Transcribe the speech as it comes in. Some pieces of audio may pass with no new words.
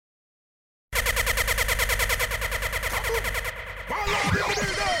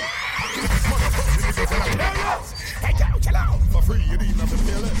for free, you need nothing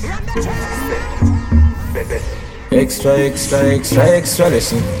to Extra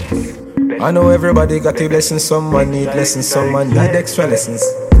lesson. I know everybody got a blessing. Someone need lessons, someone need extra lessons.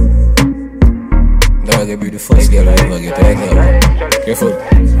 Dog, you be the first girl I ever get pregnant. Careful.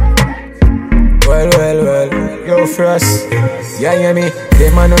 Well, go for us. Yeah, hear me?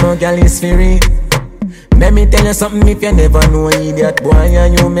 Them man no girl is free. Let me tell you something, if you never know idiot boy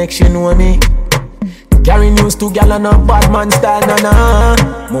and you make she know me. Carry news to gal and a bad man style, na.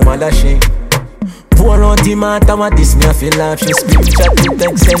 Mama da she. Pour out the matter, what this me I feel like she speak, chat, it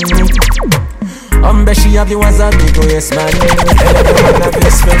text send me. She have you as a big yes man. Tell her the man a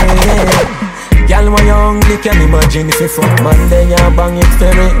best for me. Girl, when you're hungry, can imagine if you fuck man, then you bang it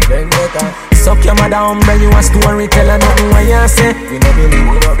for me. Suck your mother umbrella, you a story, tell her nothing what you say. We no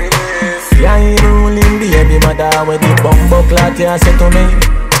believe. Yeah, you ruling baby mother, where the bumbo clot you say to me.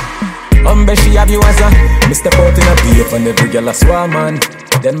 She have you as a Mr. Out in a beef and every girl a swarm man.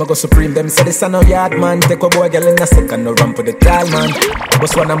 Then me go supreme, them say this a no yard man. Take a boy girl in a second, no run for the tall man.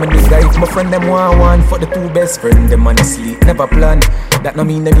 But one of my nigga, if my friend them want one. For the two best friend, them on sleep, never plan. That no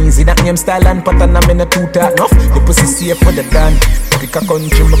mean them easy, that name style and pattern. I'm in a two-talk, no. The pussy safe for the dan. Pick a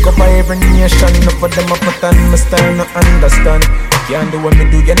country, me cover every nation. No for them a pattern, my style no understand. Can't do what me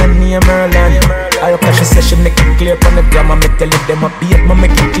do, you know me a Merlin. I up cash a session, make it clear from the grammar. Me tell it them a beat, me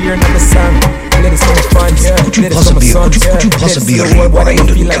make it clear in the song. Let it so much fun, yeah. Could you possibly rewind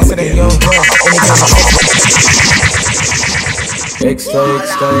to the young? Extra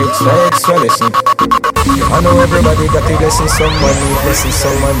lesson. I know everybody got a lesson. Someone need lessons,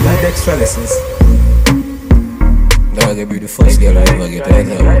 someone need extra lessons. Dog, you be the first girl I ever get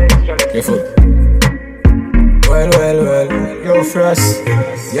pregnant. Careful. Well, go for us.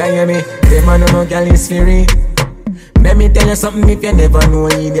 Yeah, hear me? Them man no girl is free. Let me tell you something, if you never know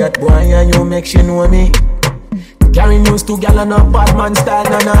idiot boy and you make she know me. Carry news to gal and a bad man style,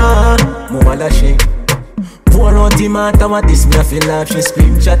 na. Mama da she. Pour out the matter, what this me I feel like she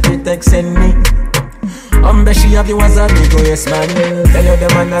scream, chat, it text send me. She have you as a big yes man. Tell you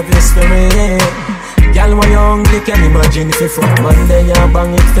them man have this for me. Gal when you hungry, can imagine if you fuck man, then you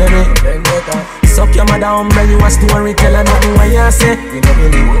bang it for me. Suck your mother umbrella, you a story, tell her nothing what you say. We no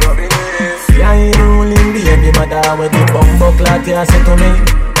believe. Yeah, you ruling baby mother, where the bumbo clot you say to me.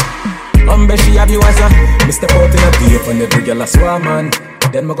 She have you as a Mr. Out in a beef and every girl a swarm man.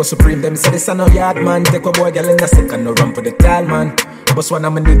 Then me go supreme, them say this a no yard man. Take a boy girl in a second, no run for the tall man. But one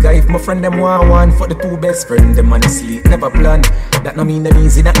of my nigga, if my friend them want one. For the two best friend, them on sleep, never plan. That no mean them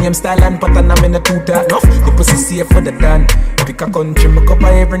easy, that name style and pattern. I'm in a two-talk, no. The pussy safe for the dan. Pick a country, me cover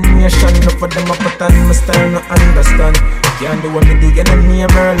every nation. No for them a pattern, my style no understand. Can't do what me do, you know me a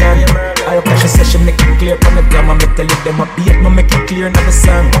Merlin. I up cash a session, make it clear from the grammar. Me tell it them a beat, me make it clear in the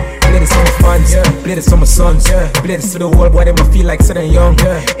song. Play this for my fans, play this for my sons, play this for the whole boy, them a feel like sitting young.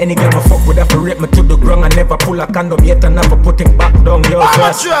 Any girl my fuck would have to rape me to the ground. I never pull a condom yet and never put it back down. Yo,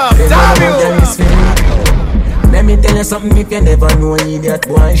 trust. Let me tell you something, if you never know idiot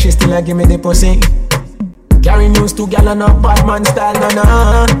boy, she still a give me the pussy. Carry news to gal and a bad man style,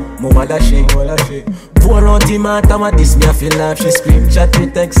 na. Mama da she. Pour out the matter, what this me I feel like she scream, chat,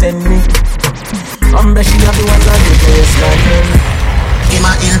 it text send me. She have the ones that do this like him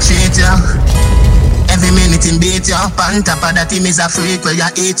a ill treat ya. Every minute him beat ya. On top of that him is a freak where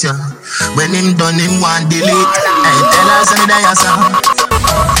ya eat ya. When him done him want delete. Hey, tell us me there ya son.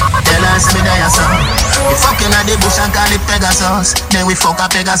 Tell us me there ya son. We fucking at the bush and call it Pegasus. Then we fuck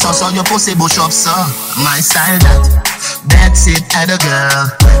a Pegasus so your pussy bush up so. My style that's it, at a girl.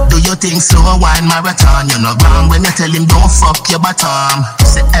 Do you think slow wine marathon? You're not wrong when you tell him don't fuck your bottom.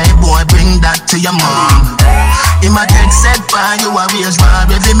 Say hey boy bring that to your mom. Him a get set by you a wage war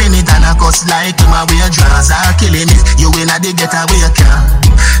every minute and a cuss like him a wear draws. I'll kill him if you in a the getaway car.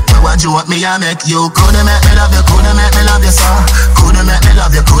 You a joke me a make you. Coulda make me love you, coulda make me love you so. Coulda make me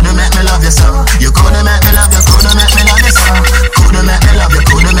love you, coulda make me love you so. You coulda make me love you, coulda make me love you so. Coulda make me love you,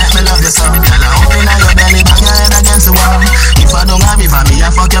 coulda make me love you so. Girl I up inna your belly, bang your head against the wall. If I don't have it for me, I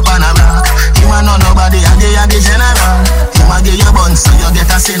fuck you on a rock. You a know nobody, I the general. You a give your bun so you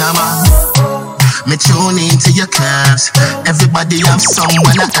get a cinnamon. Me tune into your curves. Everybody have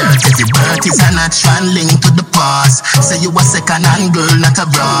someone on earth. Every birth is a natural link to the past. Say you a second hand girl, not a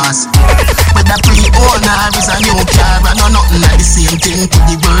brass. But the pre-owner is a new car. I know nothing like the same thing to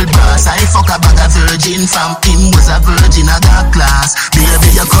the world boss. I fuck a bag of virgin from him was a virgin, I got class.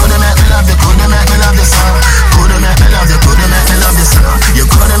 Baby, you coulda make me love you, coulda make me love you so. Coulda make me love you, coulda make me love you so. You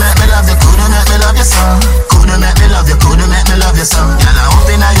coulda make me love you, coulda make me love you so. Coulda make me love you, coulda make me love you so. Girl, I up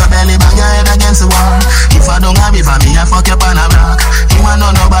inna your belly, bang your head against the wall. If I don't have it for me, I fuck you on a rock. Him a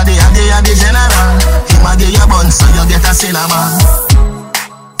know nobody, I the general. Him a give you bun so you get a cinnamon.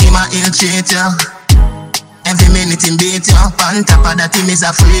 On top of that, him is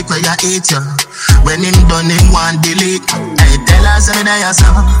a freak where you eat you. When him done, him want delete. Hey, tell us me there,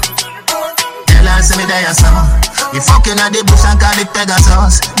 son. Tell us me there, son. We fucking at the bush and call it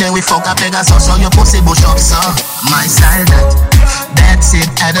Pegasus. Then we fuck a Pegasus, so your pussy bush up, so. My style that's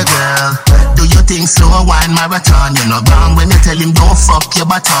it, at a girl. Do you think slow wine marathon? You're not wrong when you tell him don't fuck your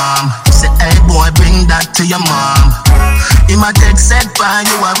bottom. Say, hey boy, bring that to your mom. Him a text said fine,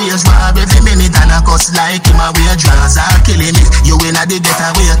 you a raise rob every minute and a cuss like him a wear draws. I'll kill him if you win at the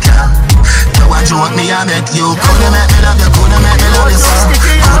better way you can. You a joke me, I make you. Coulda make me love you, coulda make me love you, son.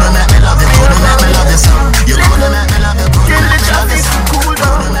 Coulda make me love you, coulda make me love you, son. You coulda make me love you, coulda make me love you, son. Cool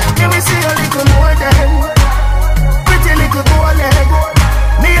down, let me see a little more than pretty little boy leg.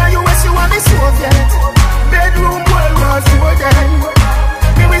 Me and you, as you want me Soviet. Bedroom world was more than.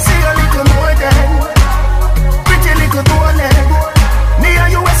 Let me see a little more than pretty little boy leg. Me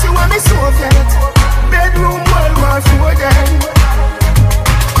and you, as you want me Soviet. Bedroom world was more than.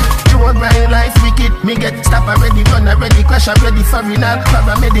 You want my life wicked. Me get stop already, gun already, crash already, foreigner,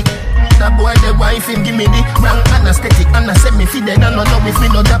 paramedic. That boy, the wife, him give me the wrong anesthetic. And I said me feed them, I don't know if me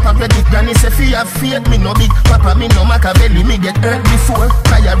no dap already. Granny say fi have faith, me no big papa, me no Machiavelli. Me get hurt before,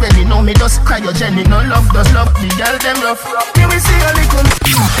 cry already, no me just cry your Jenny. No love, does love, the girl them rough. Here we see a little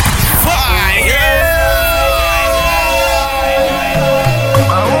fire.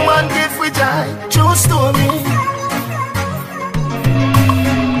 A woman give with joy, true story.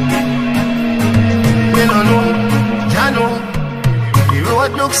 Me no know, ya know. The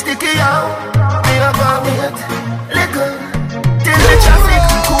road looks sticky out. Me a go wait, Likkle, till the traffic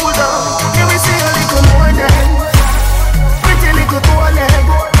cool down. Here we see a little more than pretty little boy leg.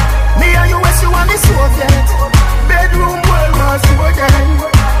 Me and you, as you want me Soviet. Bedroom world was more than.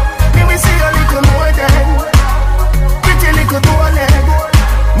 Here we see a little more than pretty little boy leg.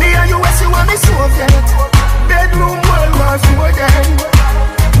 Me and you, as you want me Soviet. Bedroom world was more than.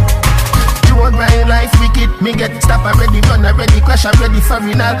 You want my life wicked. Me get stop already, gun already, crash already,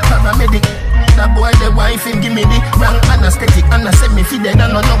 foreigner, paramedic. That boy, the wife, him give me the wrong anesthetic. And I said me feed them,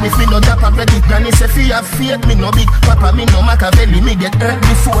 I don't know if me no dap already. Granny say fi have faith, me no big papa, me no Machiavelli. Me get hurt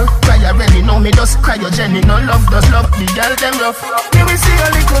before, cry already, no me just cry your Jenny. No love, does love, the girl them rough. Here we see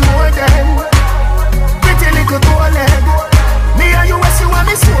a little more than pretty little boy leg. Me and you, as you want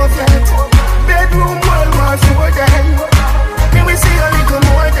me Soviet. Bedroom world was more than. Here we see a little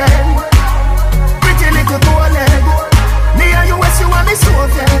more than little boy leg. Me and you, as you want me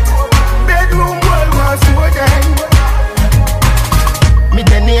Soviet. Bedroom world was more than. Me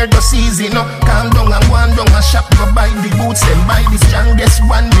then near the season, no. Calm down and go on down and shop. Go buy the boots, then buy the strongest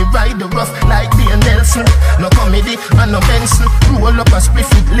one. Me ride the rough like the Nelson. No comedy and no Benson. Roll up a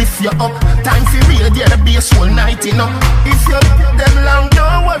spliff it, lift you up. Time for real, the bass whole night, you know. If you them long,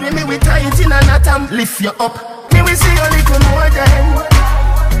 don't worry me, we tight in an atom. Lift you up. Me we see a little more than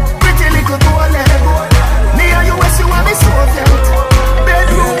pretty little boy leg. Me and you, as you want me Soviet.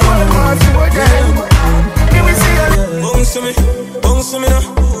 Bedroom world was more than. Me we see a bounce for me now.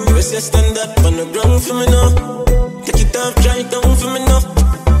 You say stand up on the ground for me now. Take it off, try it down for me now.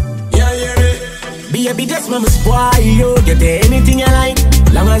 Yeah, yeah. Baby, that's my spoil you. Get anything you like.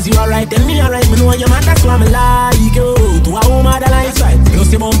 Long as you alright, tell me alright. Me know your man, that's why me like you. To a woman that likes right.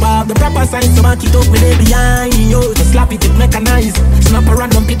 Plus you bump up the proper sign, so back it up me there behind you. Just slap it mechanized. Snap a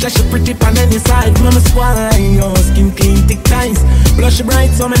random picture, she pretty pan any side. Me spoil you. Skin clean, thick ties. Blush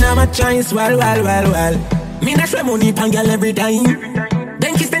bright, so me never choice. Well. Me dash my money pan girl every time.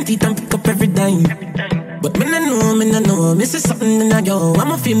 Then kiss them teeth and pick up every dime. But me no know, me see something in a yo.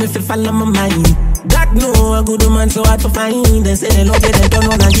 I'ma feel me feel fall on my mind. God know a good woman so hard to find. They say they love you, they don't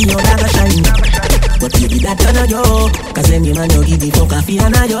know that you that a shine. But baby that turn a yo, cause any man you give the fuck a feel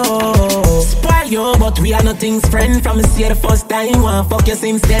a yo. Spoil yo, but we are nothing's friend. From me see the first time, one fuck you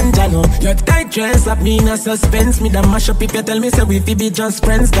since then, Jano. Your tight dress up me in a suspense. Me da mash up if you tell me say we fi be just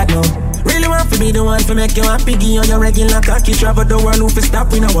friends, God no. Really want to be the one to make you a piggy on your regular cocky. Travel the world who fi stop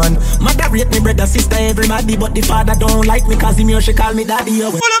with no one. Mother rate me brother, sister, everybody. But the father don't like me cause him here she call me daddy.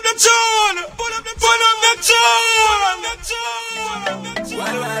 Pull up the tune! Pull up the tune!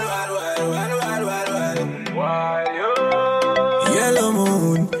 Well.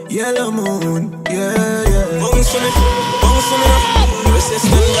 Yellow moon, yeah. Bounce for me now. You say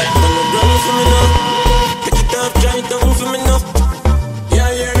stand up on the ground for me now. Take it off, try it down for me now. Yeah.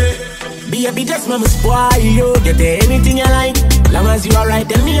 Baby, just mama spoil you. Get anything you like. Long as you alright,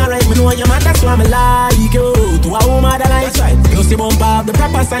 tell me alright. Me know your man, that's why me like you. To a woman that likes right. Plus you bump up the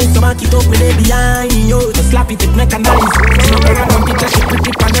proper sign, so back it up me there behind you. Just slap it mechanized. Snap a random picture, she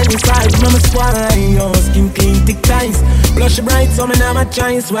pretty pan any side. Mama spoil you. Skin clean, thick ties. Blush bright, so me never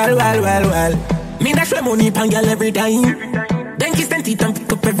choice. Well. Me dash my money pan girl every time. Keys 10 teeth and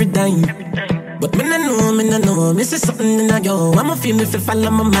pick up every dime. But me no know, me see something in a yo. I'ma feel me if follow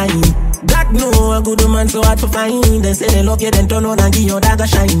my mind. God know a good woman so hard to find. They say they love you, then turn on and give your dagger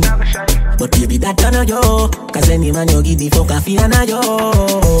shine. But baby that turn on yo, cause any man you give the fuck a feel na yo.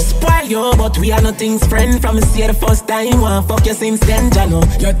 Spoil yo, but we are nothing's friend. From me see the first time, wanna fuck you since then, Jano.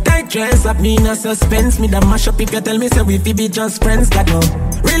 Your tight dress up me in a suspense. Me da mash up if you tell me say we fi be just friends, God no.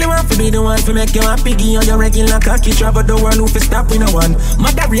 Really want to be the one to make you happy, give you your regular cocky. Travel the world who fi stop with no one.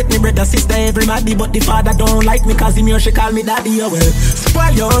 Mother rate me brother, sister, everybody, but the father don't like me cause him here she call me daddy. Oh well,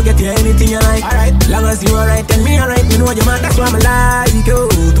 spoil you, get you anything you like. Alright, long as you alright, tell me alright. Me know you man, that's why I'm like you.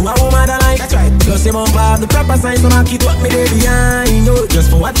 To a woman that like, that's right. Plus you bump up the proper sign, so I keep what me there behind. You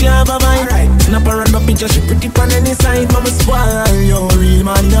just for what you have a mind. Right. Snap around the picture, she pretty on any side. Mama spoil you, real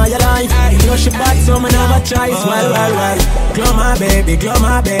man in all your life. You know she bad, so me never choice. Well. Glow my baby, glow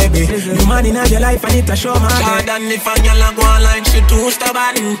my baby. You man in all your life, I need to show my baby. Jordan, if I girl go online, she too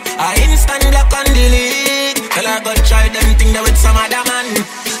stubborn. I instant block and delete. Tell her go try them thing there with some other man.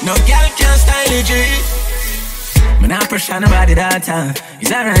 No girl can style it, G. Man, I pressure nobody that time.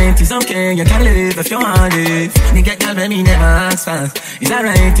 It's alright, it's okay, you can live if you want live. Nigga, girl, let me never ask for. It's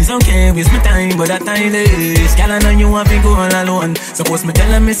alright, it's okay, waste my time, but that time is. Girl, I know you want me go all alone. Suppose me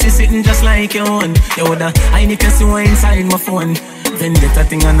tell her me see sitting just like you own. Yo, I need to see what inside my phone. Vendetta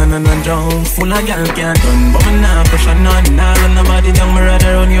thing and drown. Full of girl can't done. But me nah pressure none. Nah run nobody down, me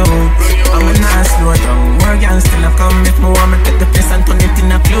rather run you out. I'm a nah slow down. More girl still a come. If me want me take the place and turn it in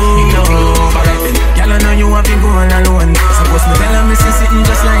a club. Alright then, girl I know you want to go all alone. Suppose me tell her me see sitting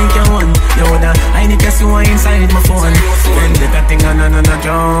just like you one. Yo, I need to see what inside my phone. Vendetta thing and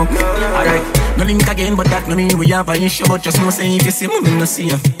drown. Alright, no link again, but that no mean we have a issue. But just know say if you see me, me no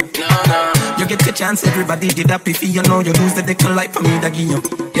see you. No. You get the chance, everybody did happy for you know you lose the decline life for me that give you.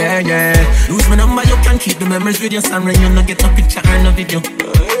 Yeah. Lose my number, you can keep the memories with your son when you no get no picture or no video.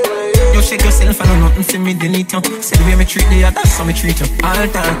 You shake yourself and know nothing see me delete you. Say the way me treat the others, so me treat you. All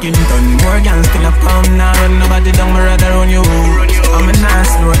talking done, more girls still a come. Now run nobody down, me rather run you. I'm a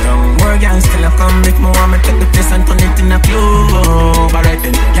nice slow down. More girls still a come. If me want me take the place and turn it in a club. Alright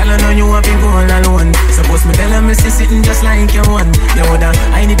then, girl I know you want to go all alone. Suppose me tell her me see sitting just like you one. Yo,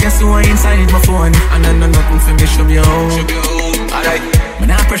 I need to see what inside my phone. And I know nothing for me should be home. Alright, me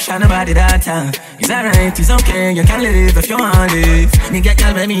not pressure nobody that time. It's alright, it's okay, you can live if you want live. Nigga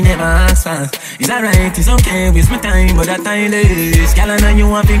girl, let me never answer. It's alright, it's okay, waste my time, but that time is. Girl, I know you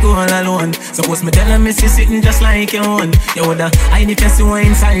want to go all alone. Suppose me tell her me see sitting just like you one. Yo, I need to see what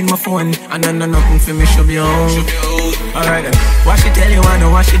inside my phone. And I know nothing for me should be home. Alright then, what she tell you, I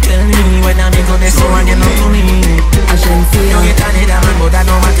know what she tell me. When I make go there, so I get up to me. I shouldn't see you get on it, but that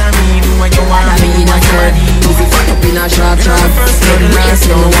don't matter me. Do what you want, me in a shirt. If you fuck up in a short track, then race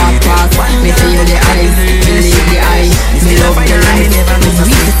when you walk past. Me feel the eyes, believe the eye. Me love the light, me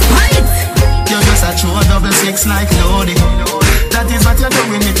sweet the spite. You're just a true double six like Lodi. That is what you're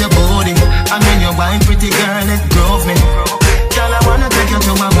doing with your body. And when you're wine, pretty girl, it drove me. Girl, I wanna take you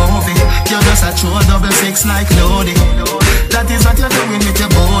to my movie. You're just a true double six like Lodi. That is what you're doing with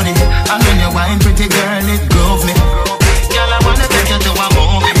your body. And when you're wine, pretty girl, it drove me. Girl, I wanna take you to a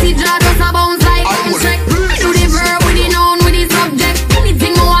movie. See, just a bounce like bounce check. Do the verb with the noun with the subject.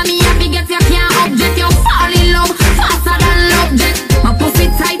 Anything more me happy get you can't object. You fall in love faster than object. My pussy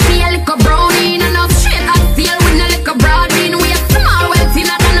tight, me a little brownie. And I'm straight as steel with a little broad bean. We a small well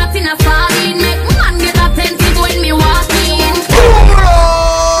thinner than a thinner sardine. Make man get attentive when me walk in.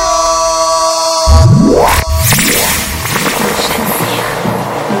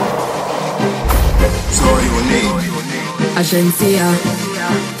 So you need I shouldn't see ya.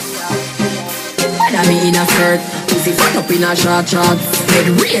 Whether me in a skirt, pussy fucked up in a short shorts. Head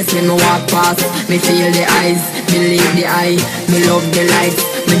race when me walk past. Me feel the eyes, believe the eye. Me love the light,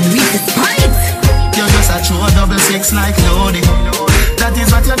 me weak the spite. you're just a true double six like Lodi. That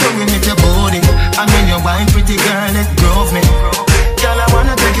is what you're doing with your body. And when you're wine, pretty girl, it drove me. Girl, I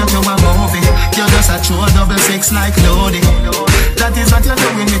wanna take you to a movie. You're just a true double six like Lodi. That is what you're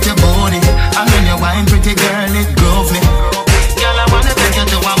doing with your body. And when you're wine, pretty girl, it drove me. Girl, I wanna take you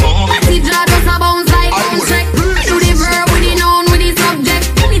to a movie. See, just a bounce like bounce check. Do the verb with the noun with the subject.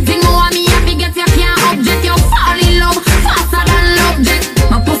 Anything more me happy get you can't object. You fall in love faster than object.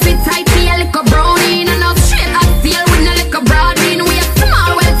 My pussy tight, me a little brownie. And I'm straight as steel with a little broad bean. We a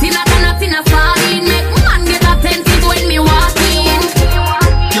small well thinner than a thinner sardine. Make man get attentive when me walk in.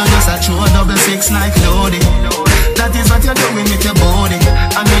 You're just a true double six like Lodi. That is what you're doing with your body.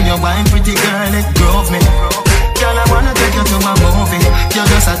 And when you're wine, pretty girl, it drove me. Girl, I wanna take you to a movie. You're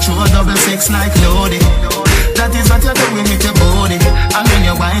just a true double six like Lodi. That is what you're doing with your body. And when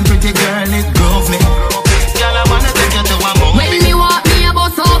you're wine, pretty girl, it drove me. Girl, I wanna take you to a movie. When me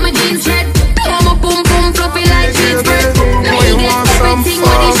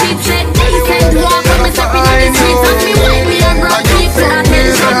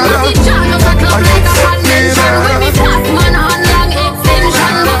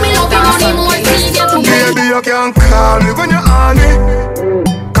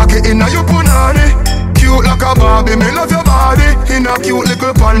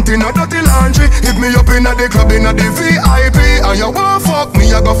your panty in a dirty laundry. Hit me up in a the club in a the VIP. And you won't fuck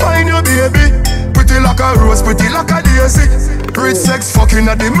me, I go find your baby. Pretty like a rose, pretty like a daisy. Rich sex fucking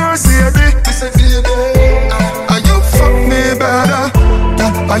at the Mercedes. I say baby, and you fuck me better.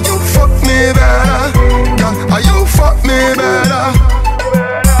 And you fuck me better. And you fuck me better.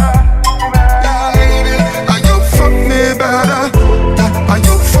 And you fuck me better. And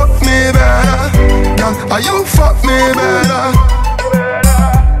you fuck me better. And you fuck me better.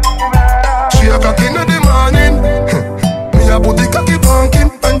 3 o'clock in the morning. Me a put the cocky punkin.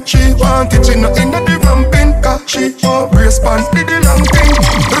 And she want it, she not in the ramping. Cause she want brace pants, did the long thing.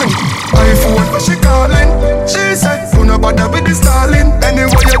 iPhone, what she calling? She said, do not bother with the stalling.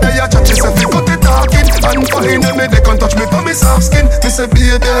 Anyway, you there, you chat, she said, we got the talking. And finally, they can't touch me for me soft skin. Me say,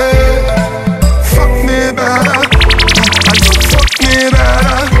 baby, fuck me better. And you fuck me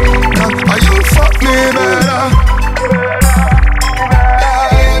better. And you fuck me better.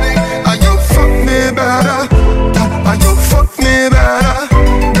 And you fuck me better. And you fuck me better.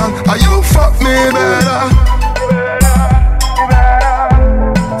 And you fuck me better.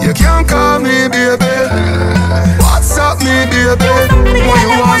 You can't call me baby. What's up me baby? When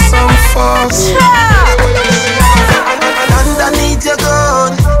you want some fuss. Underneath your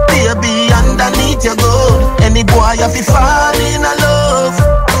gun, baby, underneath your gun. Any boy have to fall in love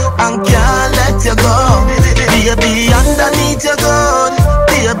and can't let you go. Baby, underneath your gun,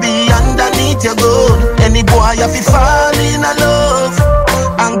 baby, underneath your gun. Any boy have to fall in love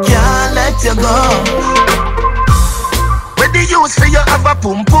and can't let you go. Where the use for you have a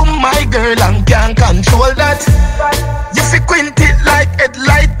pum pum, my girl, and can't control that. You fi quint it like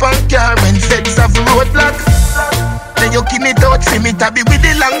headlight pan car when feds have roadblock. Then you give me touch, see me tabby with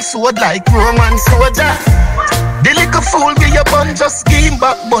the long sword like Roman soldier. The little fool give your bun, just give him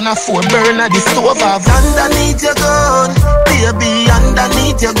back bun a 4 burner the stove off. Underneath your gun, baby,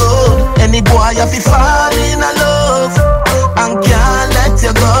 underneath your gun. Any boy have to fall in love and can't let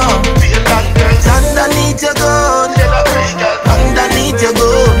you go. Underneath your gun, underneath your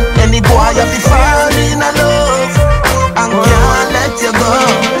gun. Any boy have to fall in love and can't let you go.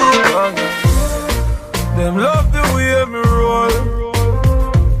 Them love the way me roll.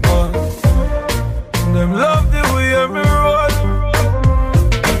 Them love the way me roll.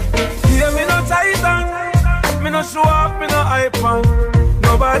 Yeah, me no titan, me no show off, me no hype on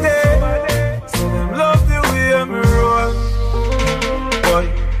nobody. So them love the way me roll. Boy,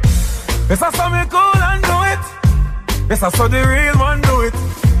 yes I saw me cool and do it. Yes I saw the real man do it.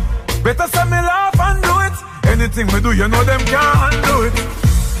 Better say me laugh and do it. Anything me do, you know them can't undo it.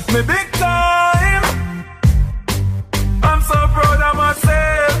 Me big time. I'm so proud of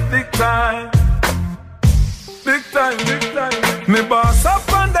myself, big time. Big time, big time. Me boss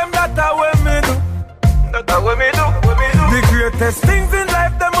up on them, that's how me do. That's how me do, The greatest things in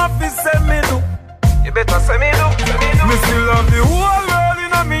life, them have to say me do. You better say me do, Me still love the whole world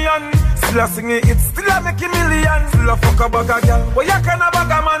in a me hand. Still a sing it, still a make a million. Still a fuck a bag a girl, but you can a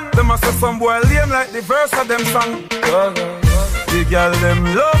bag a man. Them a say some boy lame like the verse of them song. The girl them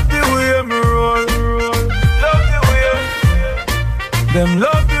love the way me roll. Love the way. Them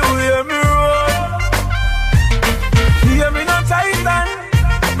love the way me roll. Yeah, me no titan,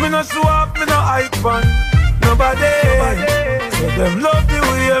 me no show up, me no hype on nobody. So them love the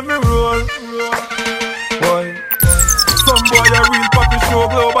way me roll. Boy, some boy a real papi show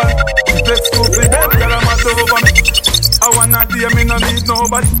global. Vex stupid, them girl I'm a over me. I wanna dear me no need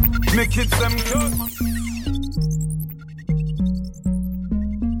nobody. Me kids them close.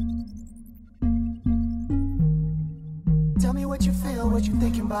 Tell me what you feel, what you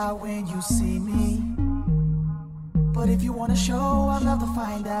thinking about when you see me. But if you wanna show, I'd love to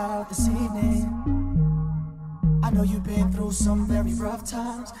find out this evening. I know you've been through some very rough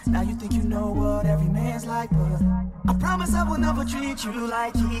times. Now you think you know what every man's like, but I promise I will never treat you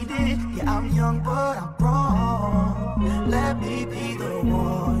like he did. Yeah, I'm young, but I'm grown. Let me be the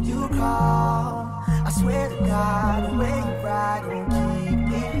one you call. I swear to God, the way you ride won't keep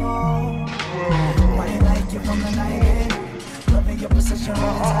me home. Why you like you from the night in? Loving your position all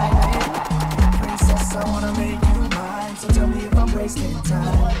the time. Princess, I wanna make you mine. So tell me if I'm wasting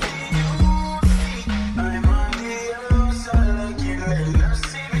time. I'm on the outside looking like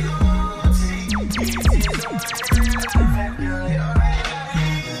Lucy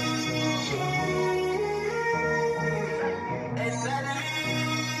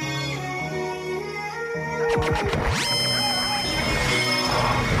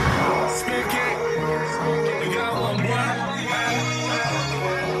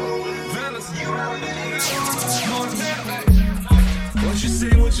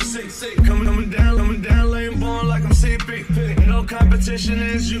competition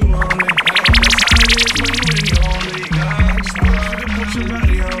is you only. That's how it is when you win, you only. God, just want you to put your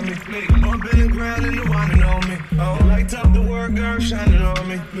body on me. Bump in the ground and the winding on me. Oh, light up the world, girl, shining on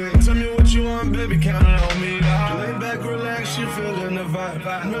me. Tell me what you want, baby, count it on me. Lay back, relax, you feeling the vibe. I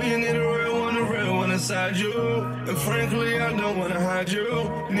know you need a real one inside you. And frankly, I don't wanna hide you.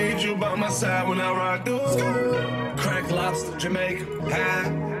 Need you by my side when I ride through. Crack lobster, Jamaica, high.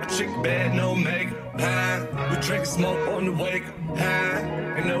 A chick bad, no makeup, high. We drink smoke on the wake, high.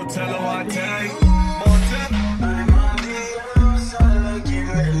 And no telling what I take. More time.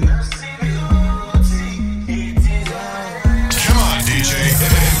 Come on, DJ,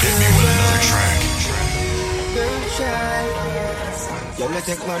 hit me with another track. Yo, let's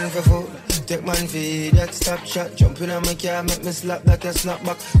take man for food. Take man feed that stop shot. Jump in on my car, make me slap like a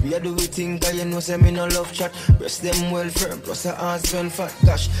snapback. We a do we thing, cause you know say me no love chat. Breast them well firm, plus her ass been fat.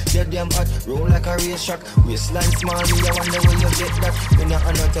 Gosh, they're damn hot, roll like a race track. Waistline small, me I wonder where you get that. Me not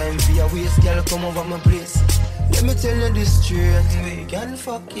have no time for your waist, girl, come over my place. Let me tell you this straight. We can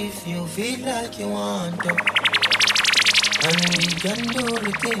fuck if you feel like you want to. And we can do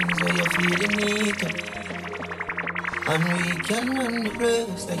the things where you feel the need to. And we can run the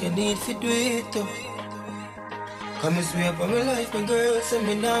place like you need to do it too. Come and sweep on my life, my girl, say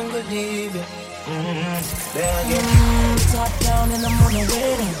me not gonna leave you. There again. Top down and I'm on the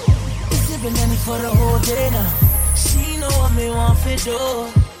way now. Sipping any for the whole day now. She know what me want to do.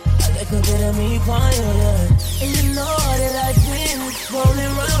 I like a bit of me quiet. And you know that I win.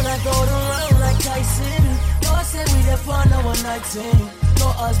 Rolling round, I go around like Tyson. No, I said we the fun of one night team. No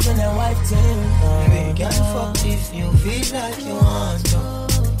husband and wife team. We can fuck if you feel like you want to.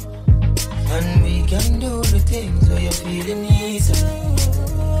 And we can do the things where you feel the need to.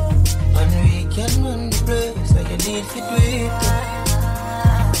 And we can run the place like you need to do it too.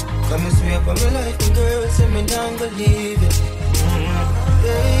 Come and sweep on my life, and girl, say me not gonna leave it.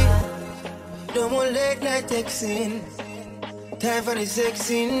 Hey, no more late night texting. Time for the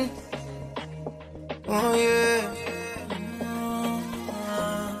sexing. Oh yeah.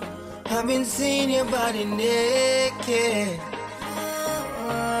 I've been seeing your body naked,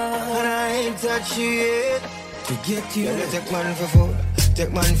 and I ain't touched you yet. To get you, yeah, take man for food,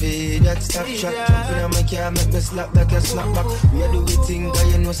 take man for that stop shot. Jumping on my car, make me slap like a snapback. We a do we thing, cause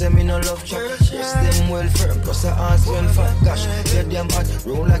you know say me no love chat. Yes, them well firm, plus her ass when fat. Gosh, they're damn hot,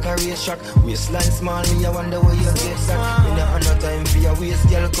 roll like a race track. Waistline small, me I wonder where you get that. Me not have no time for your waist,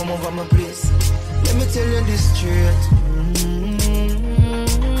 girl, come over my place. Let me tell you this straight.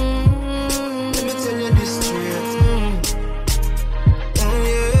 Let me tell you this straight.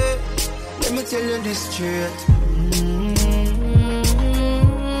 Let me tell you this straight.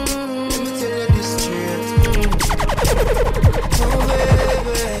 Oh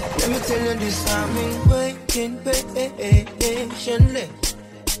baby, let me tell you this. I've been waiting patiently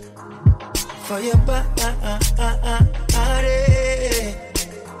for your body,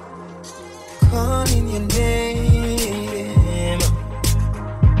 calling your name.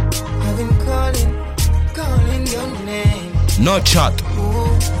 I've been calling your name. No chat.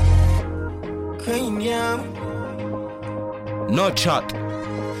 No chat.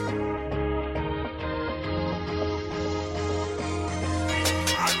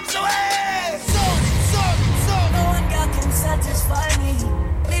 No one girl can satisfy me.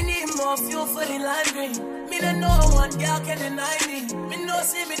 Me need more fuel for the lime green. Me don't know one girl can deny me. Me no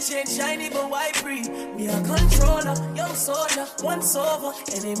see me change shiny but white free. Me a controller, young soldier, once over.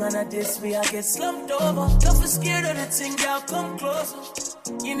 Any man at this way I get slumped over. Don't be scared of the thing, girl, come closer.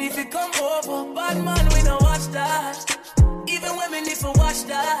 You need to come over. Bad man, we don't watch that. Even when me need to watch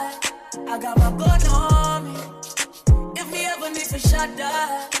that, I got my gun on me. If me ever need to shot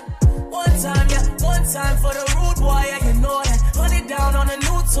that, one time for the rude boy, yeah, you know that. Honey down on a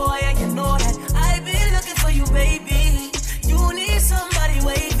new toy, yeah, you know that. I been looking for you, baby. You need somebody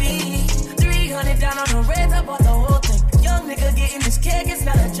wavy. 300 down on the red, I bought the whole thing. Young nigga getting this cake, it's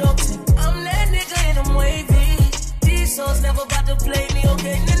not a joke thing. I'm that nigga and I'm wavy. These souls never about to play me,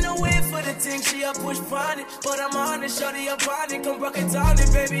 okay? In the way for the thing, she a push on it. But I'm on it, shorty up on it. Come rock it down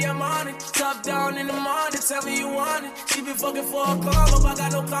it, baby, I'm on it. Top down in the morning, tell me you want it. She been fucking for a call, but I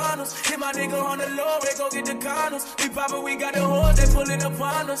got no condoms. Hit my nigga on the low, they go get the condoms. We poppin', we got the hoes, they pullin' up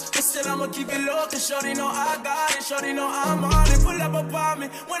on us. But still I'ma keep it low, cause shorty know I got it. Shorty know I'm on it. Pull up upon me,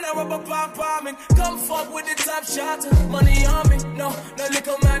 when I rub up on me. Come fuck with the top shot, money on me. No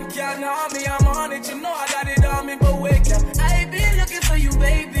little man can't harm me, I'm on it. You know I got it on me, but wait. I been looking for you,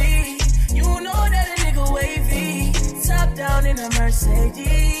 baby. You know that a nigga wavy. Top down in a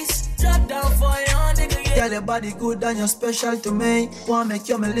Mercedes. Drop down for your Girl, your body good and you're special to me. Want make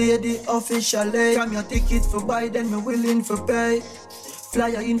you my lady officially. Come your ticket for buy, then me willing for pay. Fly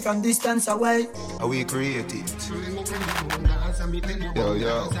you in from distance away. Are we creative? Yo,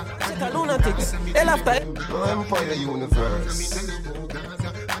 yo. Lunatics. Hell after. Empire Universe.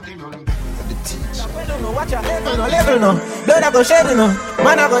 Level no, watch your level no. Blood I go shed no.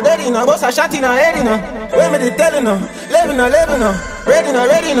 Man I go dead no. Boss a shot in a head no. Where me the telling no. Level no.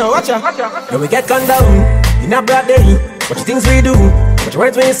 Ready no. Watch out. When we get gunned down in a broad day. What you things we do? What your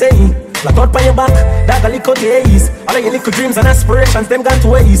words when you say? Like out by your back, that a little days. All of your little dreams and aspirations, them gone to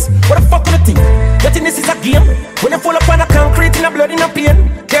waste. What the fuck do you think? You think this is a game? When you fall up on a concrete in a blood in a pain.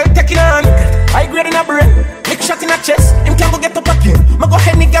 Girl taking a hand, high grade in a brain. Lick shot in a chest, him can't go get up again. Ma go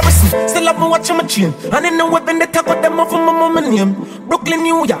Henny Garrison, still have me watching my chain. And in the weapon they talk about them off of my mama name. Brooklyn,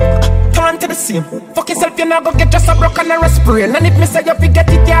 New York, turn to the same. Fuck yourself, you not go get just a broke and a respiration. And if me say you forget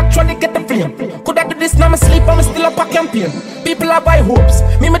it, you actually get the flame. Could I do this now, me sleep, I'm still up a campaign. People are by hopes,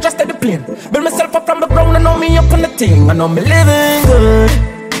 me just at the plane. Build myself up from the ground and know me up on the thing. I know me living good.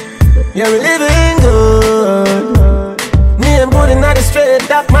 Yeah, we living good. Name good in the street.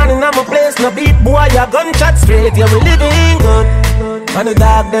 Dark man in my place. No beat boy, ya gunshot straight. Yeah, we living good. And the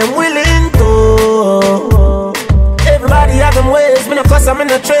dog them willing to. Everybody have them ways. Me no cuss, I'm in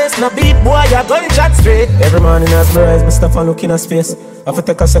the trace. No beat boy, ya gunshot straight. Every morning as me rise, me stop and look in a space. I have to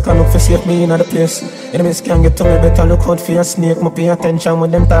take a second look for save me in the place. Enemies can't get to me, better look out for your snake. Me pay attention when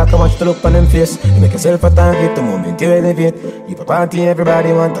them talk, I watch the look on them face. You make yourself a target the moment you elevate. You a party,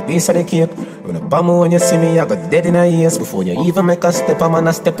 everybody want a piece of the cake. Run up on me when you see me, I got dead in a years. Before you even make a step, I'm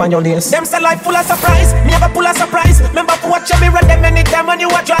gonna step on your lace. Them say life full of surprise, me have a full of surprise. Remember to watch your mirror them anytime when you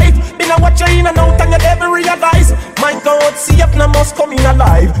a drive. Been a watch you in and out and you never realize. My God, see if no must come in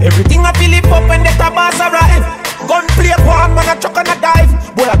alive. Everything I feel it up when the boss arrive. Gunplay one man a chuck and a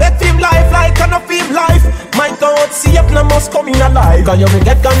dive. Boy I bet film life like I no film life. My God, see if no must come in alive. Cause you will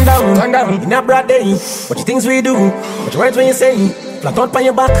get gunned down in a broad day. What you things we do? What your words when you say? Flat out on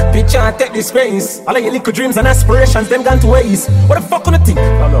your back, picture and take this space. All of your little dreams and aspirations, them gone to waste. What the fuck on you think?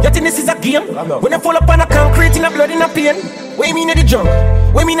 You think this is a game? When you fall up on a concrete in a blood in a pain. What you mean in the junk?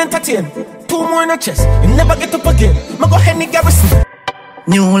 What you mean entertain? 2 more in a chest, you never get up again. Ma go Henny Garrison.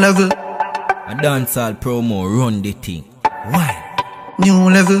 New level. A dancehall promo, run the thing. Why? New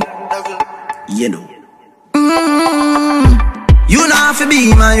level. You know. You not have to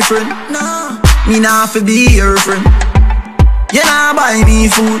be my friend. No. Me not have to be your friend. You not buy me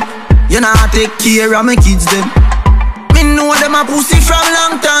food. You not take care of my kids them. Me know them a pussy from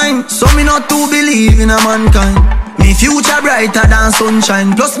long time. So me not to believe in a mankind. Me future brighter than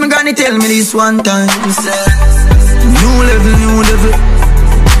sunshine. Plus me granny tell me this one time. New level, new level.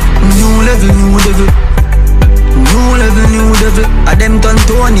 New level, new level. New level, new level. A them turn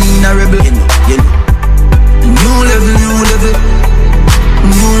Tony in a rebel. You know. New level, new level.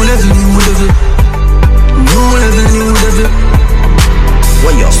 New level, new level. New level, new level.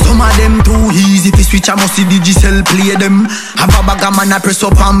 Some of them too easy to switch, I must see digital play them. Have a bag of man I press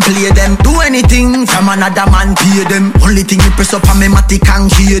up and play them. Do anything from another man pay them. Only thing you press up and me matic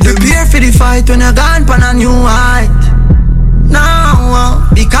and hear them. Prepare for the fight when you're gone pan a new height. Now,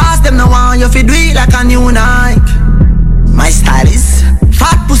 because them no want you fi do it like a new Nike. My style is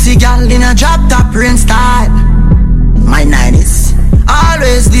fat pussy gal in a drop top rain style. My 90s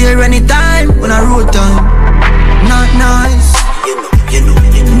always there anytime when I road time. Not nice. You know.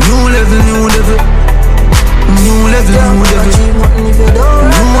 New level, new level. New level, new level.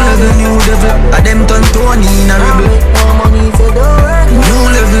 New level, new level. A them turn Tony in a rebel. New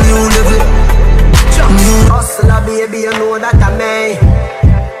level, new level. New hustler, baby, you know that I may.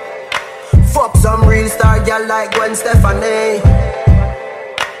 Fuck some real star girl like Gwen Stefani.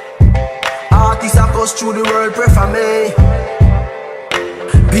 Artists a bust through the world, prefer me.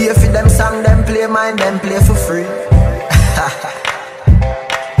 Pay for them song, them play mine, them play for free.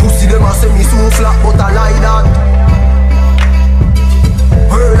 Pussy them a say me so flat, but I lie that.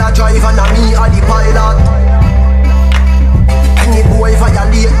 World a drive and a me a the pilot. Any boy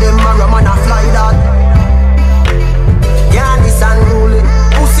violate them, a man a fly that. Yeah, this unruly.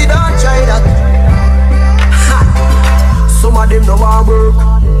 Pussy don't try that. Ha. Some of them no want work,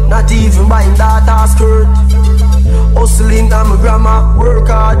 not even buying data skirt. Hustling on my grandma, work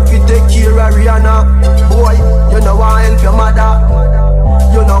hard fi take care of Rihanna. Boy, you know want help your mother,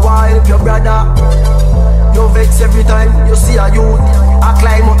 you know want help your brother. You vex every time you see a youth I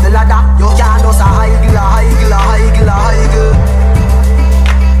climb up the ladder. You can't just a higgle, a higgle, a higgle, a higgle.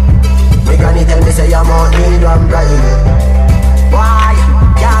 My granny tell me say you must need one bride. Why?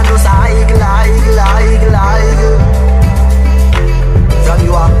 Can't just a higgle, a higgle, a higgle, a higgle. From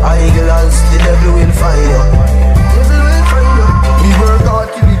you a higgle as the devil will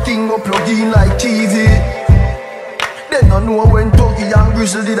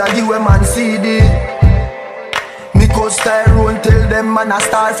man a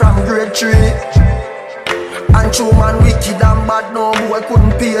start from grade 3. And true man wicked and bad, no boy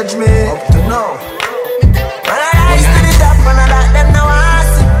couldn't page me up to now. When I rise to the top and I like them now I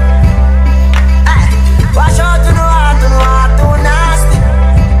see. Wash out to the heart too nasty.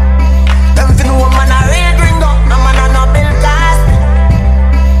 Them fi know man a real gringo, no man a no bill cast.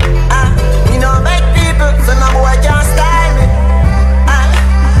 Me no make people, so no boy can't style me.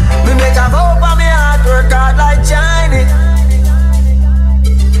 Me make a vow for me heart, work hard like Chinese.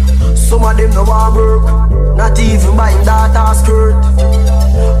 Some of them no want work, not even buying daughter skirt.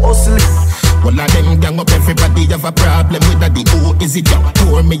 Hustling. All of them gang up, everybody have a problem with that. Who is it?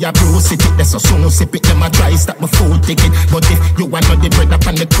 Pour me a bruise it. That's so soon sip it. Them a try stop my food ticket. But if you want the bread up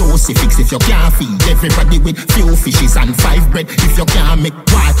on the crucifix, if you can't feed everybody with few fishes and 5 bread, if you can't make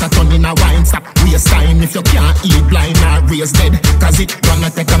water turn in a wine, stop waste time. If you can't eat blind or raise dead, cause it gonna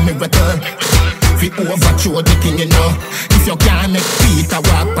take a miracle. If you overthrow the king, you know. If you can't make Peter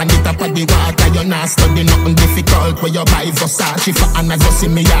walk on the top of the water, you're not studying nothing difficult. Where you buy Versace for Anna, just see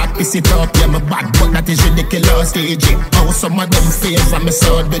me up, piss it up. Yeah, my bad, but that is ridiculous. DJ, how some of them favor me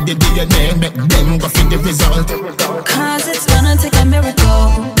so the DNA, make them go for the result. Cause it's gonna take a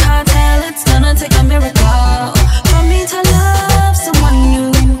miracle. Can't tell, it's gonna take a miracle for me to love someone new.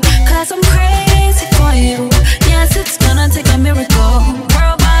 Cause I'm crazy for you. Yes, it's gonna take a miracle.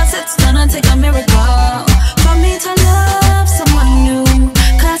 World boss, it's gonna take a miracle for me to love someone new.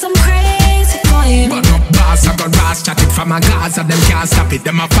 Cause I'm crazy for you. But up boss, I got ras chat it from a Gaza, them can't stop it.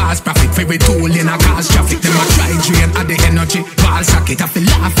 Them a fast profit, for we tool in a cars traffic. Them a try drain at the energy, ball socket. I feel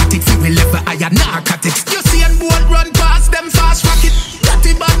laugh at it, for we level higher narcotics. You see and bolt run past them fast rocket.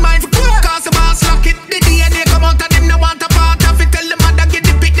 Dirty bad mind, cause the boss lock it. The DNA come out and them no want a part of it. Tell them mother get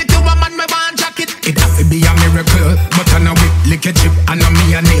the pick, the two a man me want jacket. It have to be a miracle, but I know it lick a chip and a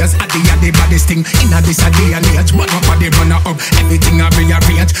mayonnaise. At the baddest thing in a this a day and age. But up the runner up, everything I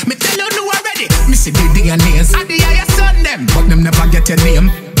rearrange. Me tell you no already, me see the DNAs. At the highest son them, but them never get a name.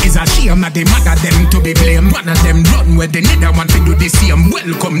 Is a shame that the mother them to be blamed. One of them run where they need one to do the same.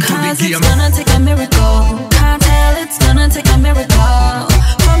 Welcome to the game. It's gonna take a miracle. Can't tell, it's gonna take a miracle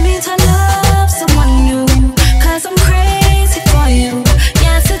for me to love someone new. Cause I'm crazy for you.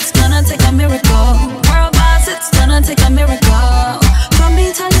 Yes, it's gonna take a miracle. World boss, it's gonna take a miracle for me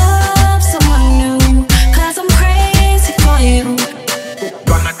to love someone new. Cause I'm crazy for you.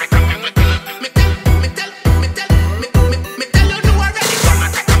 Gonna take a miracle.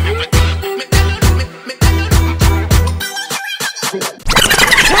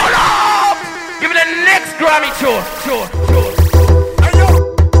 Grammy tour.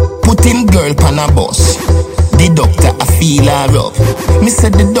 Put him girl pan a bus. The doctor I feel her up. Me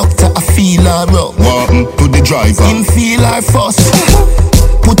said the doctor I feel her up. Welcome to the driver. Him feel her first.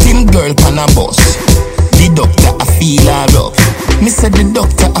 Put him girl pan a bus. The doctor I feel her up. Me said the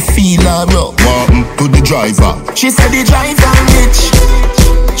doctor I feel her up. Welcome to the driver. She said the driver rich.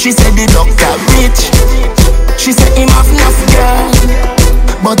 She said the doctor rich. She said him have enough girl,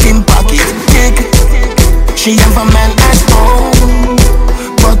 but him pocket big. She have a man at home,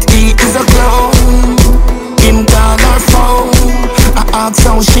 but he is a clown. Him call her phone, I ask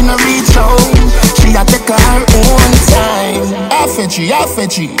how she no reach home. She a take her own time. I fetch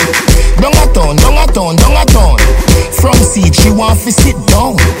it. Down a town. From seat she want to sit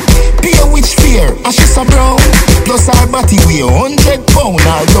down. Pay which fear, and she so brown. Plus her body weigh 100 pound.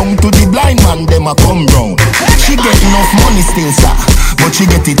 All down to the blind man, them a come round. She get enough money still, sir, but she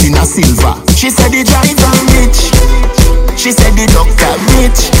get it in a silver. She said the driver rich. She said the doctor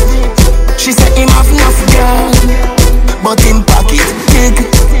rich. She said him have enough girl, but him pocket big.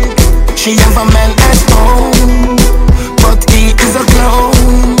 She have a man at home, but he is a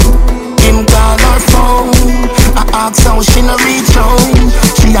clown. Him call her phone, I ask how she no reach home.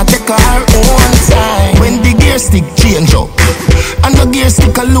 She a take her own time. When the gear stick change up, and the gear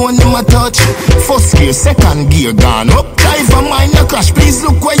stick alone him a touch. First gear, second gear gone up. Driver mind a crash, please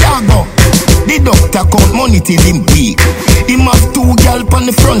look where you go. The doctor count money till him peak. Him have 2 gal on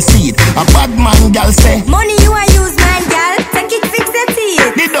the front seat. A bad man gal say, money you a use man gal, take it fix the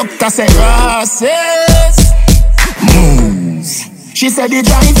teeth. The doctor say, grasses, moves. She said the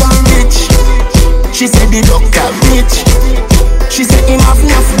driver rich. She said the doctor rich. She said him have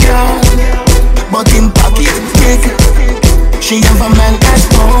enough girl, but him pocket big. She have a man at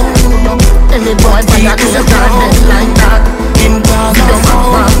home. Any boy but that is a garden like that. Him call her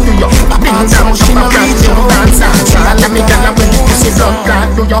phone. I ask how she no reach home. She a let me get away. This is up God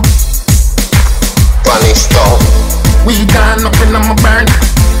do you. Punish down. We gone up in my burn.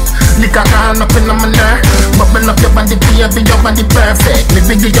 Liquor gone up in my nerve. Bubble up your body, baby, your body perfect. Me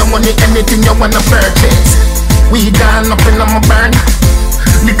big your money, anything you wanna purchase. We gone up in my burn.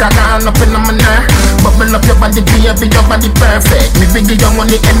 gone up in my nerve. Bubble up your body, baby, your body perfect. Me big your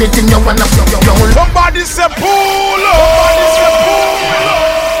money, anything you wanna. Somebody say pull up. Somebody say pull up.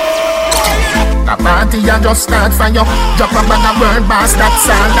 The party I just start for you. Drop a bag of word bass,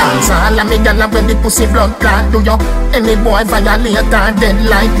 that's all. Dance all of me gyal when the pussy blood clot do you. Any boy violate or dead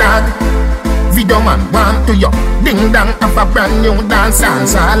like that. Video man want to you. Ding dong have a brand new dance.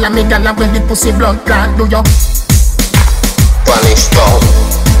 Dance all of me gyal when the pussy blood clot do you. Punish down.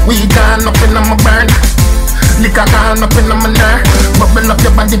 We gone up in my burn. Liquor gone up in my nerve. Bubble up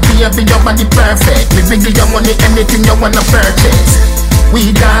your body, baby, your body perfect. Me big your money, anything you wanna purchase.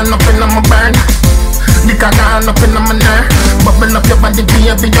 We gone up in my burn. Liquor gone up in my nerve. Bubble up your body,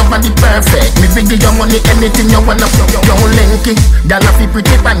 baby, your body perfect. Me big your money, anything you wanna. Yo, linky, girl a fi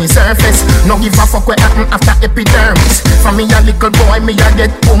pretty on the surface. No give a fuck what happen after epidermis. For me a little boy, me a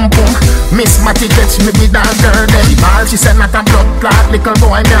get boom boom. Miss Matty catch me with that girl then. Ball she said not a blood clot. Little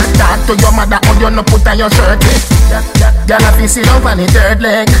boy, me a talk to your mother. How you no put on your shirt yet? Girl a fi sit down on the third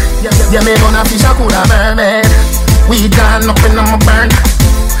leg. Yeah, me gonna fish a cool a mermaid. We gone up in my burn.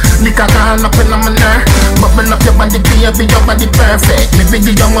 Liquor gone up in my nerve. Bubble up your body, baby, your body perfect. Me big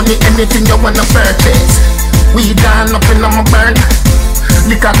your money, anything you wanna purchase. We gone up in my burn.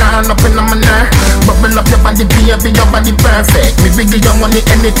 Liquor gone up in my nerve. Bubble up your body, baby, your body perfect. Me big your money,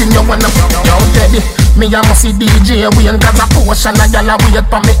 anything you wanna. Yo, Teddy, me a must see DJ Wayne, cause a potion a gyal a wait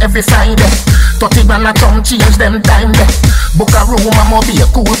for me every Friday. 30 grand a come change them time there. Book a room, I'ma be a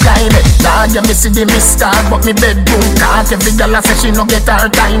cool guy there. Lord, you me see the mist but me bedroom talk. Every girl a say she no get her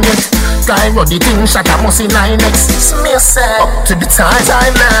time yet. Cairo the thing shot a must see 9X. Smith say, up to the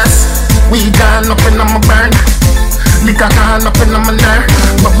timeless. We gone up in my burn. Liquor gone up in my nerve.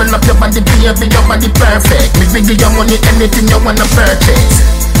 Bubble up your body, baby, your body perfect. Me big your money, anything you wanna purchase.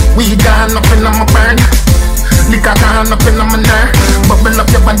 We gone up in my burn. Liquor gone up in my nerve. Bubble up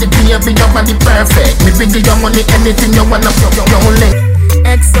your body, baby, your body perfect. Me big your money, anything you wanna.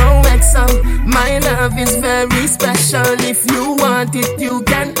 XOXO, my love is very special. If you want it, you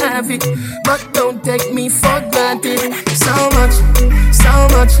can have it, but don't take me for granted. So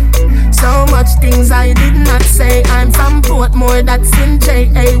much things I did not say. I'm from Portmore, that's in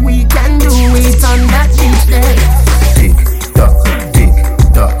JA. We can do it on that beach there. Tick tock, tick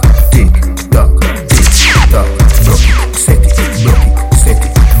tock, tick tock, tick tock. Broke it, set it, broke it, set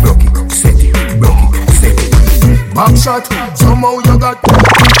it, broke it, set it, broke it, set it. Back shot, somehow you got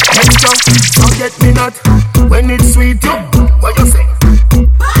extra. Forget me not when it's sweet. You, what you say?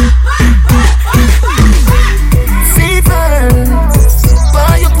 Fever,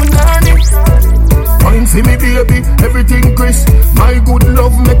 why you put on it? Fine for me, baby, everything crisp. My good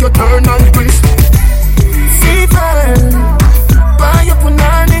love make you turn and crisp. Fever, why you put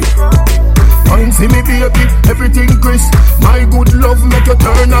on it? Fine for me, baby, everything crisp. My good love make you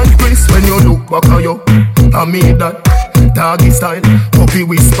turn and crisp. When you look back at you, I mean that. Doggy style, puppy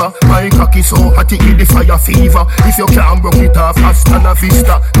whisper. My cocky so hot it give the fire fever. If you can't broke it off, hasta la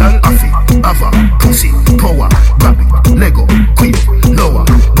vista. Girl, affy, ava, pussy, power, grab it, Lego, quick, lower,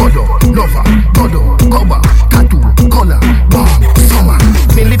 godo, lover, godo, cover, tattoo, color, warm, summer.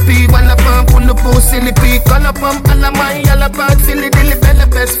 Millipede, wanna pump, pull the pussy, lippy, color pump, alla my, alla part, Philly, dilly, bella,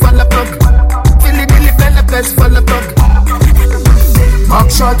 best, fall apart. Philly, dilly, bella, best, fall apart. Back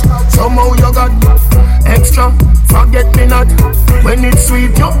shot, somehow you got extra. Forget me not when it's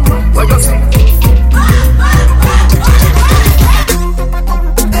sweet. You, what you say?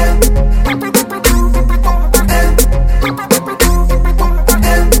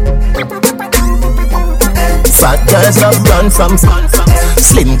 Fat girls love run from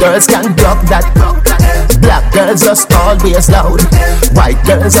slim girls can block that. Black girls just always loud. White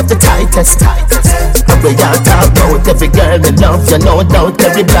girls have the tightest. Every y'all talk about every girl me love, you no doubt.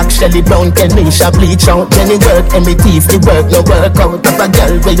 Every black Shelly Brown, Kenisha bleach out. Jenny work, Emmy Teeth, the work no work out. If a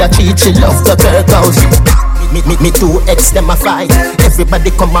girl where you cheat, she love to work out. Me 2X them a fight.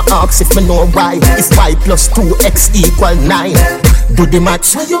 Everybody come and ask if me know why. If 5 plus 2X equal 9. Do the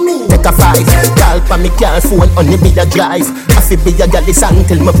match, what you mean? Make a fight. Call pa me car phone on the me a drive. I fi be a gal is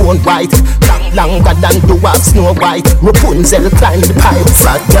until my bone white. Longer than the walk Snow White. Rapunzel climb the pipe.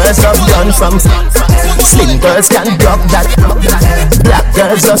 Fat girls love run from slim girls can block that. Black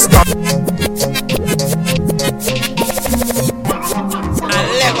girls just stop. I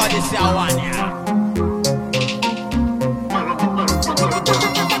love this one, yeah.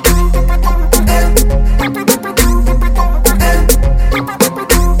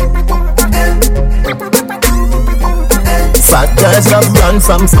 Fat girls love run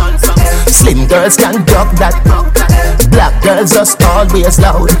from. Slim girls can duck that. Black girls just always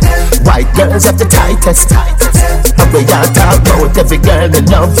loud. White girls have the tightest. We all talk about every girl we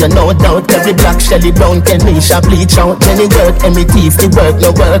love, you no doubt. Every black Shelly Brown, Kenisha bleach out. Jenny work, Emmy teeth, the work no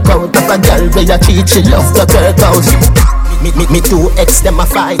work out. If a girl where you cheat, she love the work out. Me 2X them a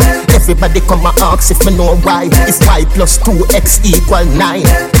fight. Everybody come and ask if me know why. If Y plus 2X equal 9.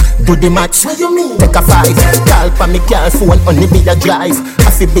 Do the match, what you mean? Take a fight. Call for me car phone, only be a drive. I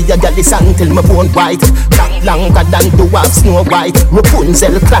feel be a galley until my bone white. Black longer than the dwarf Snow White.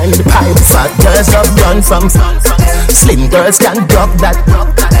 Rapunzel climb the pipe. Fat girls love run from. Slim girls can drop that.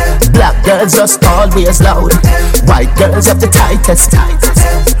 Black girls just always loud. White girls have the tightest.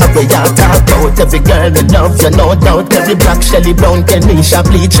 We all talk about every girl we love, you no doubt. Every black Shelly Brown, Kenisha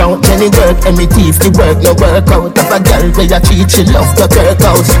bleach out. Jenny work, Emmy teeth, the work no work out. If a girl where you cheat, she love the work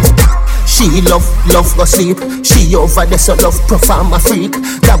out. She love go sleep. She over there so love perform a freak.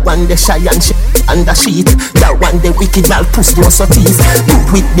 That one the shy and she under sheet. That one the wicked mal puss do so teeth. You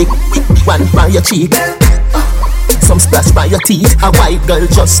with the one by your cheek. Some splash by your teeth. A white girl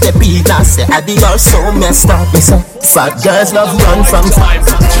just step in and say Addy you're so messed up. Me say fat girls love run from.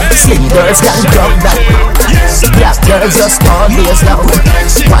 Slim girls can drop that. Black girls just always loud.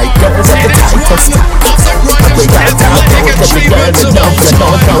 White girls at the tightest. We got talk about every girl we love, you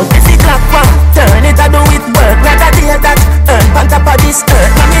know doubt. If it clap one, turn it and do it work. Not a day that earn on top of this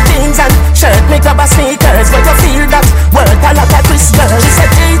earth. Mommy jeans and shirt, make up a sneakers. But you feel that work a lot of twist girl. She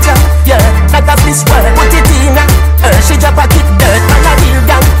said teacher, yeah, not a this word. Put it in she drop a kick dirt. Man a real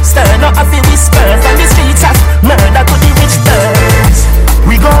gangster, not a fi whisper. From the streets of murder to the rich birds.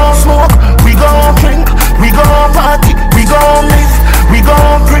 We gon' smoke, we gon' drink, we gon' party, we gon' live, we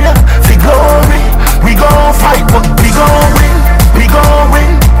gon' pray for glory. We gon' fight, but we gon' win. We gon'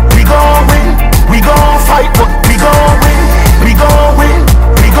 win, we gon' win. We gon' fight, but we gon' win. We gon' win,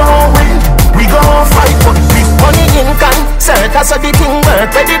 we gon' win. We gon' fight, but we money in concert, that's how the thing work.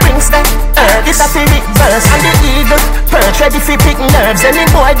 Where the rings them, this a fi reverse. And the eagle perch ready fi pick nerves. Any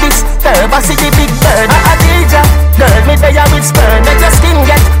boy disturb, I see the big bird. A DJ, girl, me there with sperm. Let your skin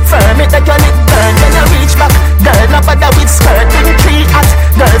get firm, it make your lip burn. When you reach back, girl, not bother with skirt. Bring 3 hot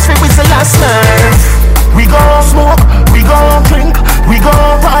girls fi whistle and smurf. We gon' smoke, we gon' drink, we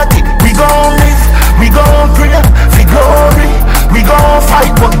gon' party, we gon' live, we gon' pray for glory. We gon'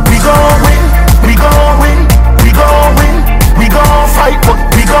 fight, but we gon' win. We gon' win, we gon' win. We gon' fight, but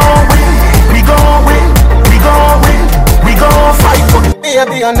we gon' win. We gon' win, we gon' win. We gon' fight, but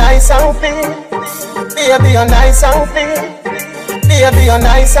baby, you're nice and clean. Baby, you're nice and clean. Baby, you're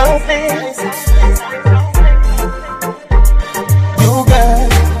nice and clean. You girl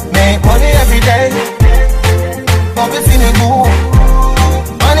make money every day. But we feeling good.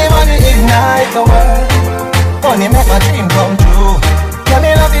 Money, money ignite the world. Money make my dream come true. Let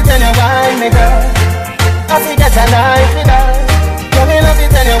me love you, tell you why, me girl. I forget a night with her. Let me love you,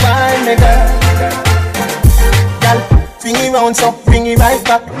 tell you why, me girl. Girl, swing it round so bring it right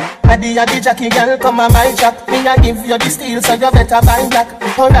back. Addy Jackie girl, come on my jack. Me a give you the steel so you better buy black.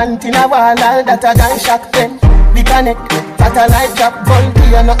 Current in a wall, all that a gun shock. Then we connect, satellite drop.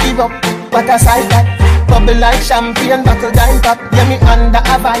 Voltaire no give up, what a sight that. Bubble like champagne, buckle dime pop. Yeah, me under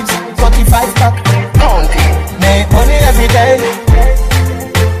a vibes, 45 pack. Make money every day,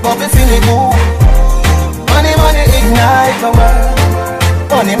 but we feeling good. Money, money ignite the world.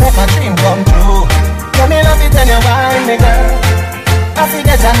 Money make my dream come true. Let me love you, tell you why, me girl. I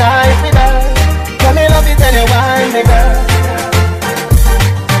forget a night with her. Let me love you, tell you why, me girl.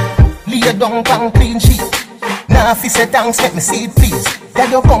 Lay down pan clean sheet. Now if you say thanks, make me see it please. Yeah,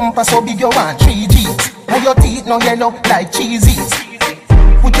 your bumper so big you want 3 G's. Now your teeth no yellow like cheesies.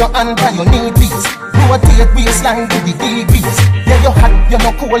 Put your hand on your knee please. Rotate waistline to the degrees. Yeah, you hot, you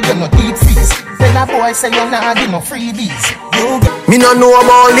no cold, you no deep freeze. Tell a boy say you nah give no freebies. Me no know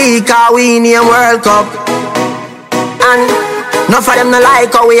about Likkle, we name World Cup. And none of them no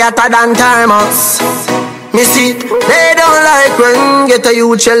like how we hotter than thermos. Me see, they don't like when get a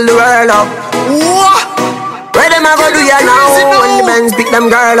youth shell the world up. Where them a go do ya now? When the men's pick them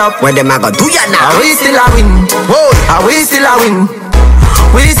girl up. Where them a go do ya now? Are we still a win? Whoa, are we still a win?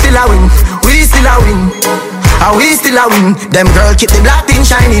 We still a win, we still a win. Are we still a win? Them girl keep the black thing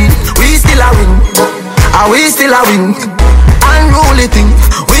shining. We still a win. Are we still a win? Unruly thing.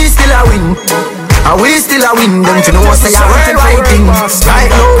 We still a win. Are we still a win? Don't you know say a worldwide thing? Right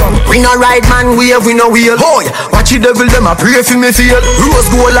now, we no ride man wave, we no wheel. Boy, watch the devil, them a pray for me feel. Rose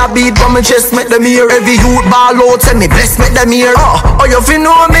gold a beat from my chest, make them hear. Every youth ball out, send me bless, make them hear. Oh, you fi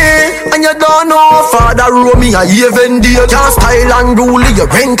know me, and you don't know Father row me a even deal. Can't style and rule, you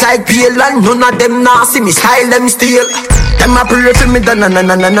rank like pale. And none of them nah see me style, them steal. Them a pray for me, da na na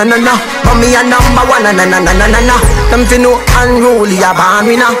na na na na na. But me a number one, na na na na na na na. Them fi know unruly a born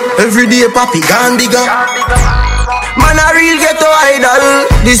winner. Every day papi gone bigger. Man a real ghetto idol.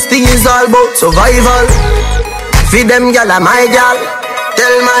 This thing is all about survival. Feed them gyal a my gyal.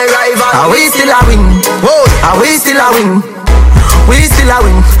 Tell my rival, are we still a win? Whoa, are we still a win? We still a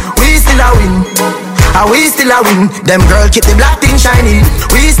win. We still a win. Are we still a win? Them girl keep the black thing shining.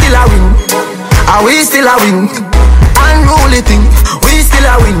 We still a win. Are we still a win? Unruly thing. We still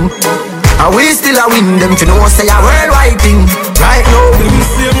a win. Are we still a win? Them to know say a worldwide thing. Right now,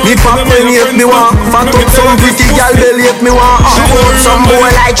 me pop money if me want. Fat up some pretty gal belly if me want. Support some boy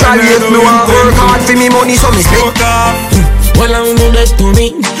like Charlie if me want. Work hard for me money so me spend. Well, I know that to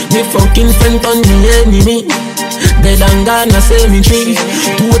me. Me fucking friend on the enemy. Dead and gone a cemetery.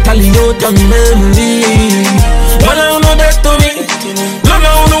 Totally out of memory. Well, I know that to me. No,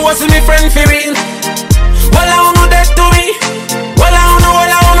 no, what's me friend for real. Well, I know that to me. Well, I know.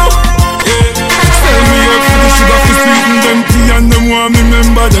 Sell me up for the sugar for sweeten them tea and them want me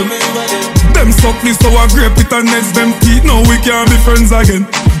remember them. Them suck me so I grape it and next them teeth. Now we can't be friends again.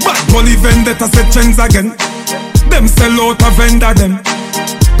 Bad bully vendetta set chains again. Them sell out a vendor them.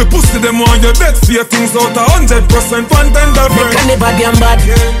 The pussy them want your dead fear things out 100% one tender friend. Make a never damn bad.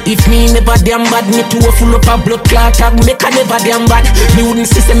 If me never damn bad, me too full up a blood clot tag. Make a never damn bad. Me wouldn't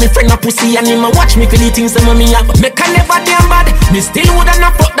see say me friend a pussy and him a watch me for the things them me have. Make a never damn bad. Me still woulda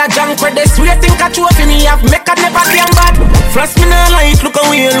not fuck that junk where they swear think a trophy me have. Make a never damn bad. Frost me not like look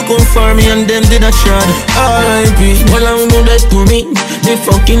away, look on for me and them did a shred. R.I.P. Well I know that to me. Me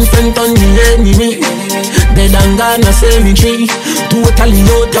fucking friend on the enemy. Dead and gone a cemetery. Totally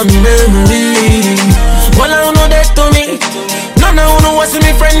out of me memory. Well I know that to me. No, what's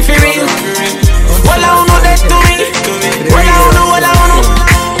me friend for real. Well I know that to me. Well I know.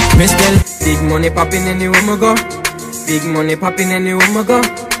 Me still big money popping anywhere me go. Big money popping anywhere me go.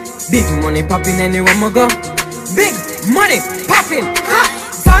 Big money popping anywhere me go. Big money popping.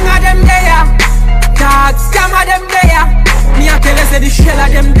 Bang of them there. Dog scam of them there. Me a tell you say the shell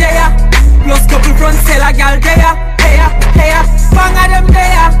of them there. Plus couple front sell a gal there. Hey, bang of them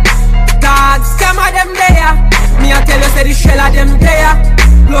there. Dog scam of them there. Me a tell you say the shell of them there.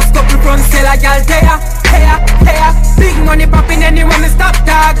 Plus couple front sell a gal there. Hey, big money popping anywhere me stop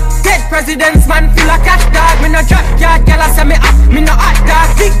dog. Dead presidents man full of cash dog. Me no drop yard, gal a say me up. Me no hot dog.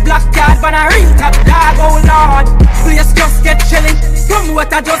 Big black card, but a ring top dog. Oh lord, place just get chilling. Come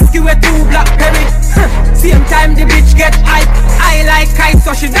water just give it 2 blackberry. Same time the bitch get hype. I like kite,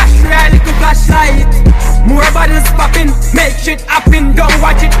 so she dash real little flashlight. More bottles popping, make shit happen. Don't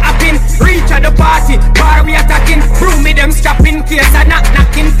watch it happen. Reach at the party, bar we attacking. Prove me them strapping, case I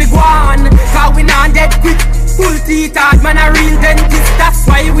knocking to go on. Cause we not dead quick. Full teeth hard, man a real dentist. That's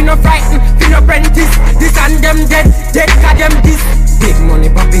why we no frightened, we no apprentice. This and them dead cause them this. Big money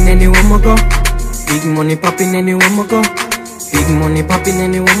popping anywhere we go. Big money popping anywhere we go. Big money popping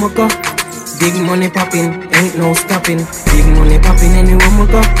anywhere we go. Big money popping, ain't no stopping. Big money popping anywhere we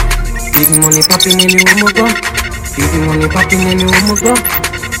go. Big money popping anywhere we go. Big money popping anywhere we go.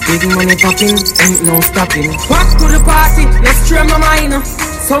 Big money popping, ain't no stopping. Back to the party, let's train my mind.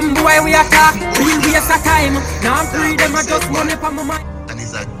 Some boy we attack, we waste a time. Now I'm free, them I just money for my mind. And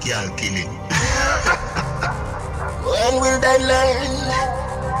it's a girl killing. When will they learn?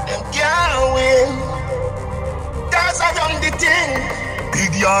 Them can't win. That's a young the thing.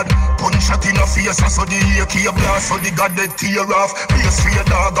 Big yard, punch shot in a face, so the AK blast, so the god dead tear off. Base for your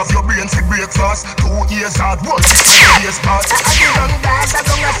dog of your brain for breakfast. 2 years hard, 1 years past. And the young dog, I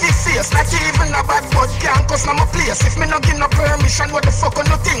don't have to face. Not even a bad bud can't cause no my place. If me not give no permission, what the fuck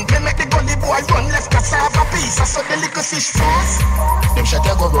on no think? Me make the gully boy run left cassava piece. I saw the little fish first. Them shot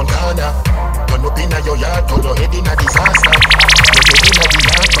ya go run corner. Turn up inna your yard, turn your head inna disaster. You get inna the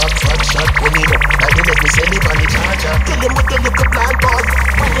yard, back fat shot, running up. Like they make me sell it on the charger. Kill him with the little blind boy.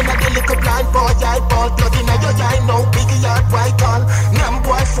 When inna the little blind boy, I ball. Blood inna your eye, no big yard, white on. Nam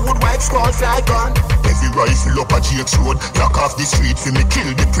boy food, white scroll, fly gun. Every rifle up a Jake's road. Block off the street for me, kill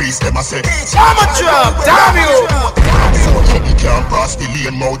the priest. Them a say, I'm a trap, damn you. So heavy can't pass the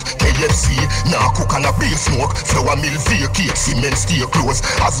lane mouth. KFC, now cook and a beer smoke. Flour mill vacate, cement stay close.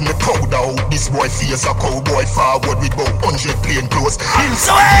 As me powder out, this boy face a cowboy forward with about 100 plain clothes.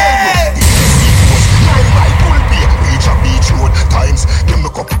 Inside! My bull beer, reach a beach road. Times, give me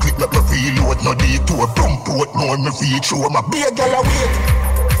couple clip, let me reload. No detour, bump out, more me reach home. A beer gal a wait.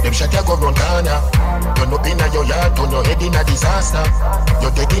 Them shot ya go run corner. Turn up inna your yard, turn your head inna disaster. You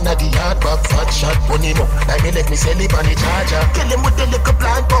dead inna the yard, back fat shot, money no. Like me let me sell it on the charger. Kill him with the little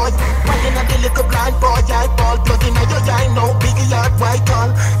blind boy. Why inna the little blind boy? I ball blood inna your eye, no big yard, white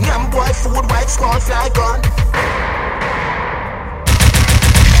call. Nyam boy food, white skull, fly gun.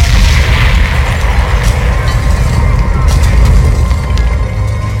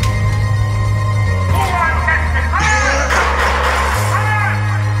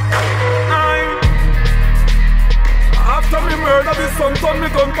 Murder the son, turn me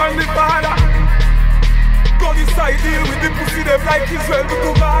gun find the father. Go inside deal with the pussy them like Israel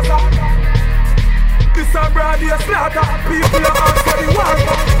to Gaza. This a brady a slaughter. People are answer the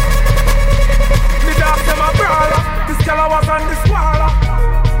water. Me dog them a brawler. This girl was on the squalor.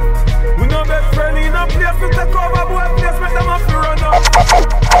 We no best friend in a place to take over boy place. Make them have to run up.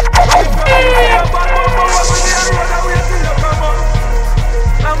 And if you see a bad man for what we need to run away till you come up.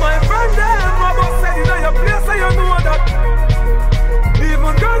 And my friend them my boss said in your place so you know that.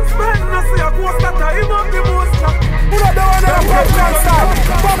 Even gunsmen, I see a ghost that I him up the most. Who don't want to pop non-stop?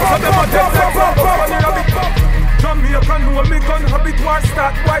 Jamaica know me gun habit war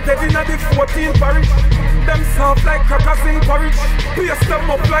start. Why they in the 14th parish? Them soft like crackers in porridge. Paste them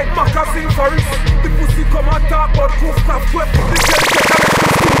up like macas in forest. The pussy come and talk about cook craft. The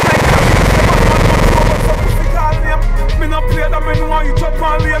girl get a little like me no play them, me know you chop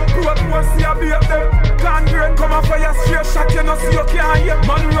and lane. Road more see a beat them. Can't drain, come and fire straight shot. You know see you can't hear.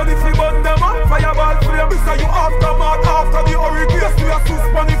 Man ready fi burn them up. Fireball flame. This are you aftermath after the hurricane. Yes, we are so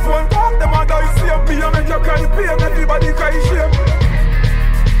funny phone talk. Them a die same. Me a make you cry pain. Everybody cry shame.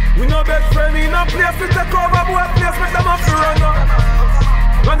 We no best friend in a place to take over boy place. Make them have to run up.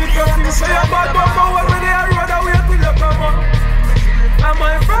 And if you see say a bad boy for what when they are road away till you come up. And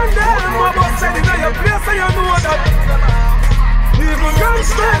my friend them, my boss said in your place so you know that. Even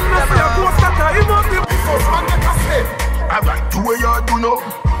gunsmen, I say a ghost that I him up the first man that I say. Alright, do what you do now.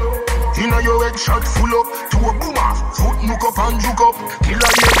 Inna your head shot full up. To a boom off, foot nook up and juke up.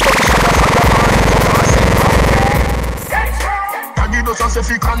 Killer your gunshot a fire does as if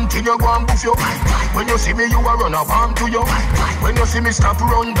you continue go and boof you. When you see me, you a run a warm to you. When you see me stop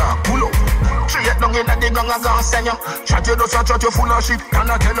run that pull up. Straight down in the gang a gun send you. Chat you does a chat you full of shit. Can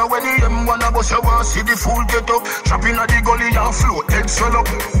I tell you when the M1 a bus you want see the full get up. Trap in a the gully and float head swell up.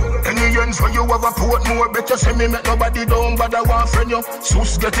 Any ends where you have a port more. Better say me make nobody down but I want friend you.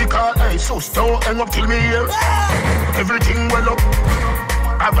 Sus get it call, hey sus don't hang up till me here. Everything well up.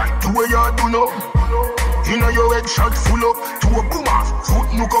 Alright, do what you do now. Inna your head shot full up. To a boom off, foot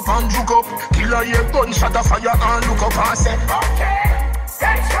nook up and juke up. Killer your gunshot a fire and look up and say okay,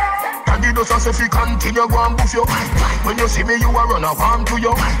 that's right. Taggy does as if you continue go and boof you. When you see me you a run a warm to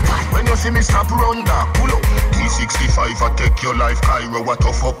you. When you see me stop run that pull up. T65 a take your life. Cairo a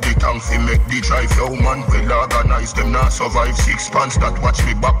tough up the tank fi make the drive. Yo man well organized them not survive. 6 pants that watch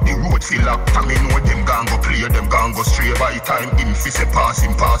me back the road feel like. I me know them gang go play them gang go straight. By time him fi say pass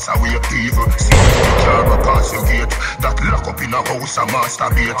him pass away. Evil see the car a pass your gate. That lock up in a house a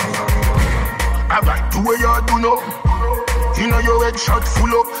masturbate. Alright, do what you do now. Inna your head shot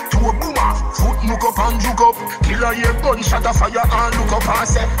full up. To a boom off, foot nook up and juke up. Killer your gunshot a fire and look up and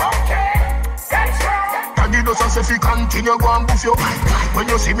say okay, that's right. Taggy does as if you continue go and boof you. When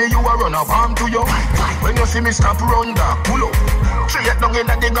you see me you a run a warm to you. When you see me stop run that pull up. Straight down in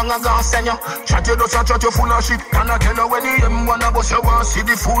the gang a gun send you. Chat you does a chat you full of shit. Can I tell you when the M1 a bus you want see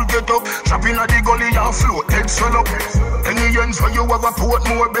the full get up. Trap in a the gully and float head swell up. Any ends where you have a port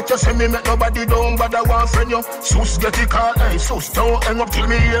more. Better say me make nobody down but I want friend you. Sus get it call, hey sus don't hang up till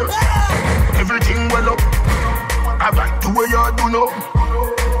me here. Everything well up. Alright, do what you do now.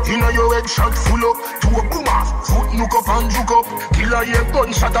 Inna your head shot full up. To a boom off, foot nook up and juke up. Killer your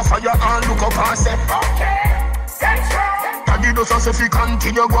gunshot a fire and look up and say okay, that's right. Taggy does as if you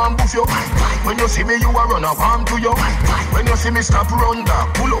continue go and boof you. When you see me you a run a warm to you. When you see me stop run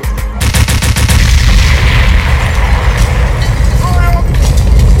that pull up.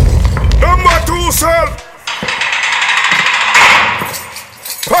 Number 2 cell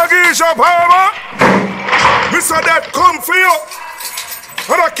Pagisha Palmer. Mr. That come for you.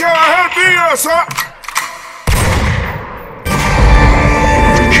 And I can't help you here, sir.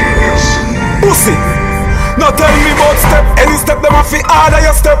 Pussy. Now tell me about step. Any step them have to harder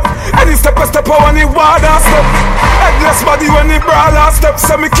your step. Any step a step out when the water step. Headless body when the brawler step.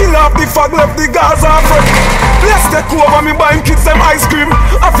 Say me kill off the fag left the Gaza front. Let's take over me buying kids them ice cream.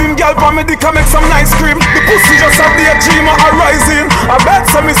 Have him gal for me dick make some nice cream. The pussy just have the dream of rising. I bet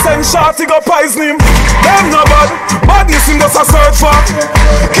say me send shorty go poison him. Them no bad. Bodies him just a search for.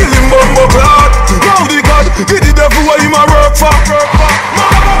 Kill him bumbo clad. Now the God. Give the devil what him a work for.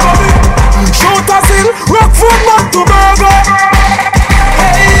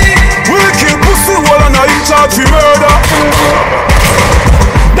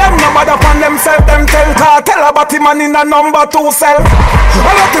 man in a number 2 cell.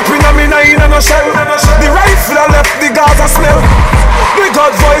 I look up in a mina in a no shell. The rifle I left the Gaza smell. The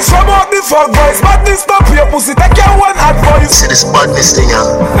God voice, from out the fuck voice. Badness stop your pussy, take your one advice. See this badness thing, it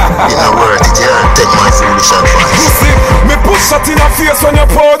not worth it, yeah. Take my foolish advice. Pussy, me push shot in a face when you're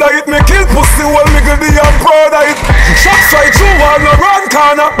proud of it. Me kill pussy, well me good, I'm proud of it. Shot fight through wall, no run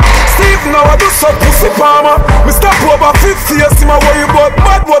corner. Steve now I do some pussy palmer. Me step over 50 years, see my worry about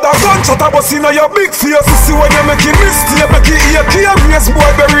mad what I gunshot I bust in your big face. Pussy when you make it mistake, make it ear clear. Race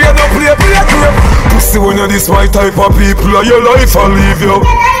boy, bury and play grip. Pussy when you're this white type of people, your life I'll leave you.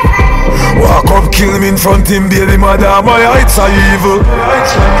 Walk up, kill me in front him, baby mother, my heights are evil.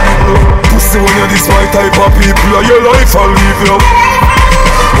 Pussy when you're this white type of people, your life I'll leave you.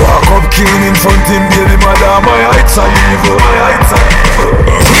 Walk up, kill me in front him, baby mother, my heights are evil.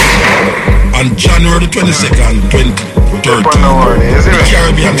 On January the 22nd, 2013, the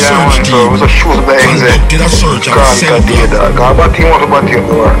Caribbean search team conducted a search and sent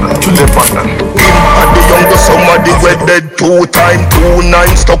And the youngest somebody wet dead 2 times, 2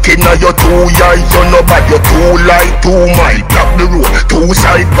 9 stuck in your 2 eyes. You know bad, you 2 light, 2 mile. Block the road, 2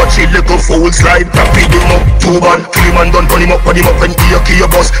 side, but she little fool slide. Tappy him up, 2 ball, kill him and done, turn him up and ear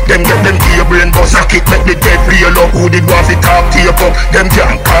bus. Them get them ear brain bus. Knock it, make the dead real up. Who did want to talk to your pop? Them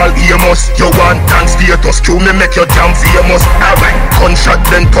can't call EMS. You want dance status, Q me make your jam famous. Alright, gunshot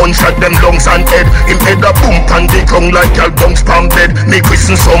them lungs and head. Him head a boom and the tongue like y'all bounce palm bed. Me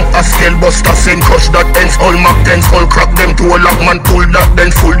christen some a scale buster, send crush that ends. All Mac 10s, all crack them to a lock man, pull that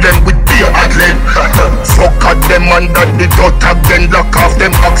then full them with beer at lead. Fuck at them and that the dot tag then lock off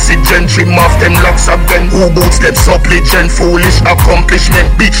them oxygen, trim off them locks up then. Who boots them supplicant, foolish accomplishment,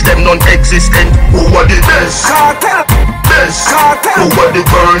 bitch them non-existent. Who are the best? Cartel. Best. Cartel. Who are the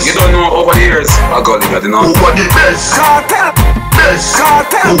worst? You don't know over the years. I got it, got it now. Who are the best? Cartel. Best.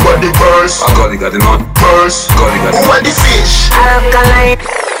 Cartel. Who are the worst? I got it, got it now. Worst. Got it, got it. Who are the fish? Alkaline.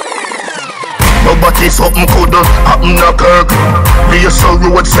 Nobody something could happen a Kirk. Be a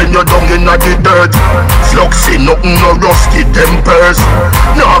sorry what send you down in the dirt. Fluxy, nothing no rusty tempers.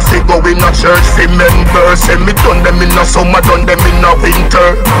 Now fi go in a church fi members. Say me done them in a summer, done them in a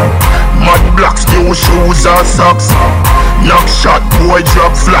winter. Mad blocks, new shoes or socks. Knock shot, boy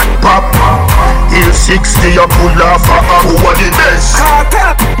drop flat pop. Hill 60 a pull off a who are the best?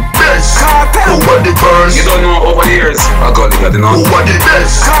 Cartel. Best. Cartel. Who are the worst? You don't know over the years. I got it, got it now. Who are the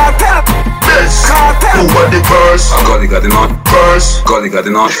best? Cartel. Best. Cartel. Who are the worst? I got it, got it now. First. Got it, got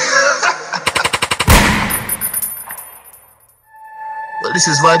it now. Well, this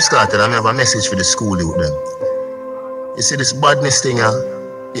is Vibes Cartel. I have a message for the school youth them. You see this badness thing,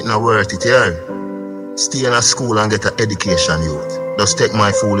 it not worth it, yeah? Stay in a school and get an education, youth. Just take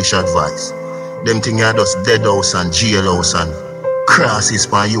my foolish advice. Them thing are just dead house and jail house and crosses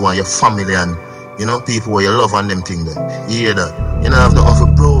for you and your family and, you know, people where you love and them thing them. You hear that? You don't have nothing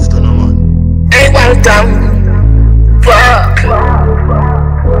to prove to no man. Hey, welcome. Fuck.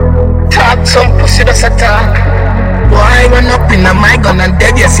 Talk some pussy that's a talk. Boy, run up in a my gun and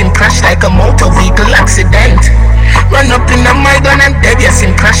dead, yes, him crash like a motor vehicle accident. Run up in a my gun and dead, yes,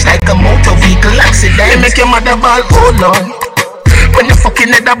 him crash like a motor vehicle accident. They make your mother ball, oh Lord. When you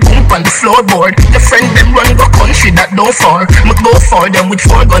fucking head a bump on the floorboard. Your friend them run go country that don't far. Me go for them with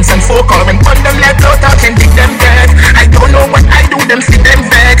 4 guns and 4 cars and put them like out out and dig them dead. I don't know what I do, them see them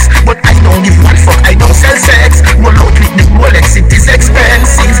vex. But I don't give one fuck, I don't sell sex. Roll out with the Rolex, it is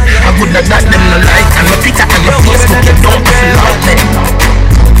expensive. I would not that them no like. And your Twitter and your Facebook, you don't feel them.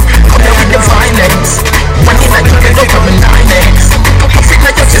 Come here with the violence. Money like you can go from a 9X.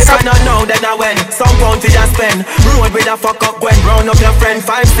 If I don't know, then I win. Some pound for your spend. Road with a fuck up Gwen. Round up your friend.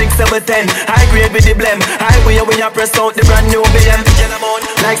 5, 6, 7, 10. High grade with the blem. Highway when you press out the brand new BM.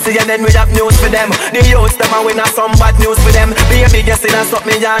 Like CNN, we have news for them. The youths, them and we not some bad news for them. Baby, guess it and stop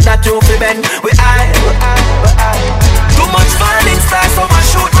me yard that you fi bend. We I. Too much falling stars, so I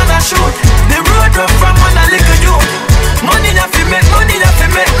shoot, man I shoot. The road rough from man a little youth. Money na fi make, money na fi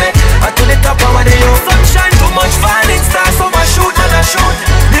make me. I to the top of the youth. Sunshine, too much falling stars, so I shoot, man I shoot.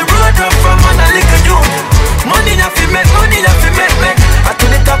 The road rough from man a little youth. Money na fi make, money na fi make me. I to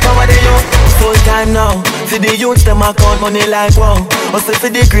the top of the youth. Full time now, for the youths them account money like wow. Hustle for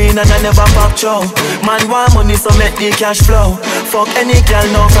the green and I never pop chow. Man want money so make the cash flow. Fuck any girl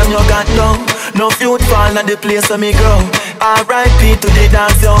now from your got down. No youth fall na the place where me grow. R.I.P. to the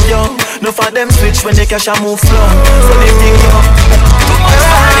dance yo. No for them switch when the cash a move slow. So they think yo. Too much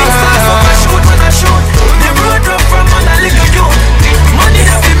falling stars so I shoot when I shoot. The road rough from man a little youth. Money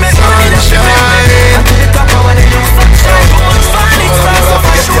that we make, money that we make. I to the top of the youth. Sunshine, too much falling stars so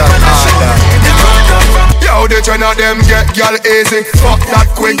I shoot when I shoot. The road rough from Yo, the trend of them get y'all easy. Fuck that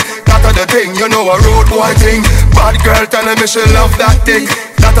quick. That are the thing, you know a road boy thing. Bad girl telling me she love that thing.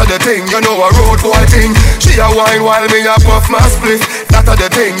 That are the thing, you know a road boy thing. She a wine while me a puff my spliff. That are the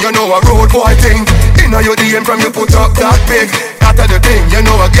thing, you know a road boy thing. Inna your DM from you put up that big. That are the thing, you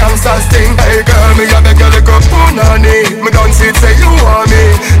know a gangster's thing. Hey girl, me a beg you look up punani. Me done see it say you want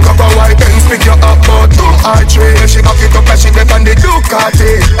me. Cup of white pens pick you up but 2 or 3. She back it up and she get on the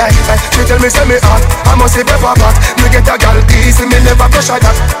Ducati. Hey, she tell me say me hot, I must say pepper pot. Me get a gal easy, me never pressure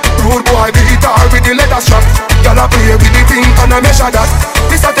that. Rude boy beat her with the leather strap. Gal a play with the thing and I measure that.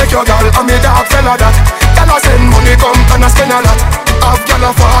 This a take your gal and me dog fella that. Gal a send money come and I spend a lot. Have gal a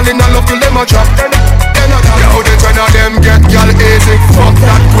fall in a love till them a drop. Now the 10 of them get gal easy. Fuck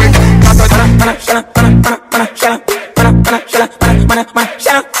that quick.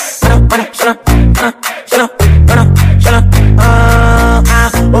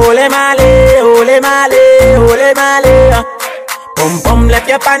 Ole male, ole male, ole male. Pum pum left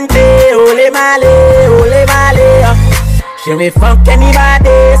your panty. Ole male, ole male. She may fuck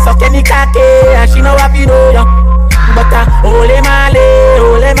anybody, suck any cocky, and she know what you know, yeah. But ole male,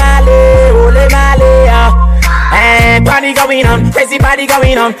 ole male, ole male. Hey, party going on, crazy party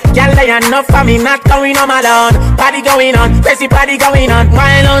going on. Can't lay enough for me, not going on alone. Party going on, crazy party going on.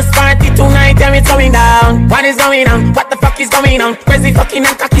 Violence party tonight, and it's going down. What is going on? What the fuck is going on? Crazy fucking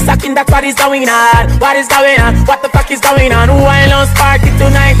and cocky sucking, that's what is going on. What is going on? What the fuck is going on? Violence party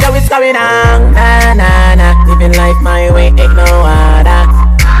tonight, yeah, it's going on. Nah, nah, nah, living life my way, ain't no other.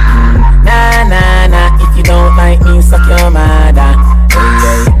 Nah, nah, nah, if you don't like me, suck your mother. Hey,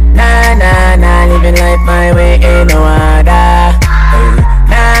 hey. Nah, nah, nah, living life my way, ain't no other. Hey.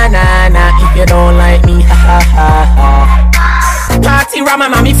 Nah, nah, nah, if you don't like me, ha ha ha ha. Party rama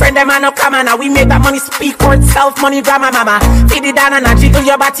mama, me friend them and no come now. We make that money speak for itself, money grandma mama. Feed it down and jiggle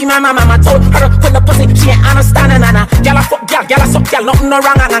your body mama mama. Told her put the pussy, she ain't understand nana. Gyal a fuck gyal, gyal a suck gyal, nothing no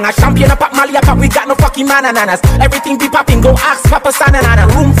wrong nana. Champion a pop, Mali a pop, we got no fucking mananas. Everything be popping, go ask Papa Sana nana.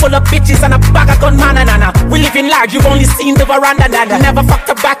 Room full of bitches and a bag of gun nana. We live in large, you've only seen the veranda nana. Never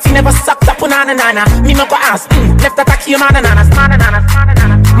fucked a batty, never sucked up on nana. Me no go ask, left attack your mana nana.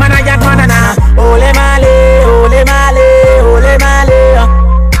 Mana yan mana nana. Ole male, ole male, ole male.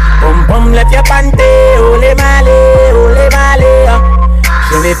 Bum bum left your panty. Ole male, ole male.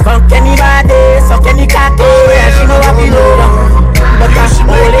 She may fuck anybody, suck any cocky, and she know what we know. But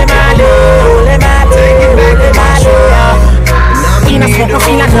ole male, ole male, ole male. We not smoke no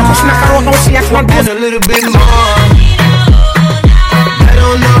feel like no push knock her out, no she has one push. And a little bit more. I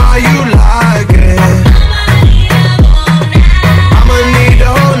don't know how you like it. I'ma need the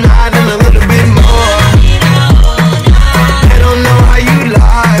whole night and a little bit more. I don't know how you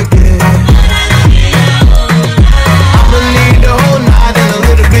like it. I'ma need the whole night and a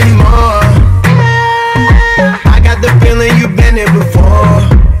little bit more. I got the feeling you've been here before.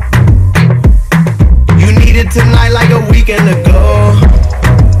 You need it tonight like a weekend ago.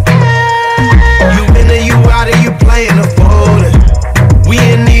 You in or you out or you playing a folding. We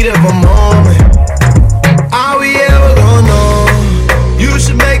in need of a moment. Are we ever gonna know? You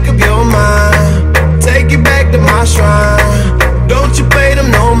should make up your mind. Take you back to my shrine. Don't you pay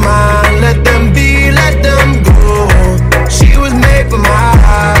them no mind. Let them be, let them go. She was made for my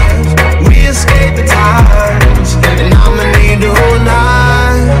eyes. We escaped the times. And I'ma need the whole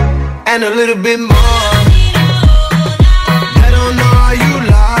night and a little bit more. I don't know how you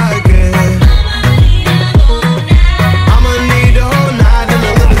like it. I'ma need the whole night and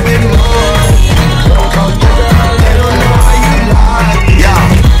a little bit more. I don't know how you like it. Yeah.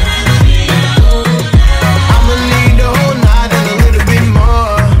 I'ma need the whole night and a little bit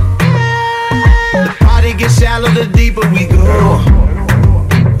more. The party gets shallow the deeper we go.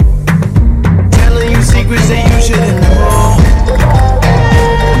 Telling you secrets that you shouldn't know.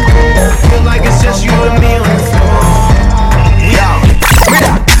 Feel like it's just you and me on the floor. Yeah,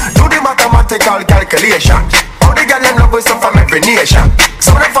 do the mathematical calculation. All the girls them love with some from every nation.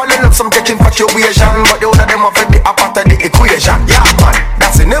 Some of them fall in love, some catching infatuation, but the other them have to be a part of the equation. Yeah man,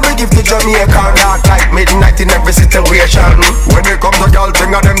 that's it. Never give to Jamaican dark like midnight in every situation. When it comes to girl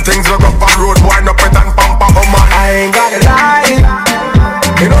thing and them things look up on road, wind up it and pump up, oh man. I ain't gotta lie.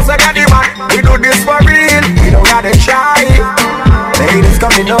 You know say got the man, we do this for real. We don't gotta try. Ladies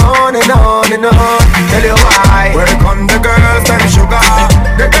coming on and on and on. Tell you why. Welcome the girls, them sugar.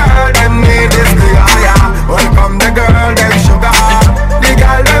 The girl them need this higher. Welcome the girl, them sugar. The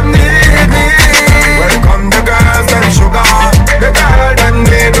girl them need me. Welcome the girls, them sugar. The girl them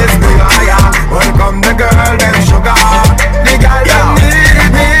need this higher. Welcome the girl, them sugar. The girl them need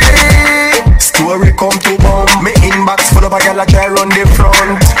me. Story come to bomb. Me inbox full of a girl a try run the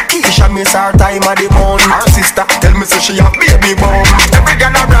front. Keisha miss her time of the month. Her sister tell me so she have baby bum. Every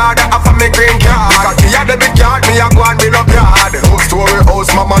girl a brother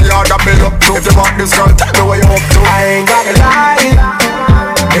house, mama yard a bill up to. If you want this girl, tell me what you up to. I ain't gotta lie.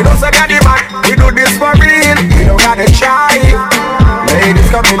 You don't say daddy man, you do this for real. You don't gotta try. Ladies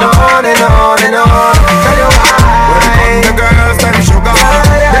coming on and on and on. Tell you why. The girls, them sugar.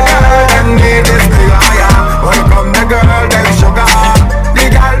 The girl, them need this big higher. Welcome the girl, them sugar. The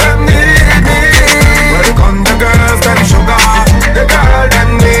girl, them need me. Welcome the girls, them sugar. The girl, them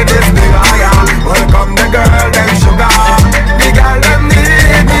need this big higher. Welcome the girl, them sugar. The girl, them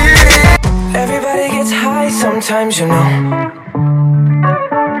need me. Everybody gets high sometimes, you know.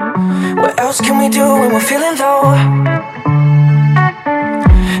 What else can we do when we're feeling low?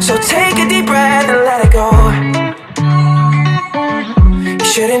 So take a deep breath and let it go. You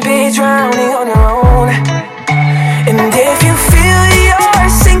shouldn't be drowning on your own. And if you feel you're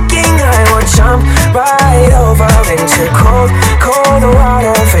sinking, I will jump right over into cold, cold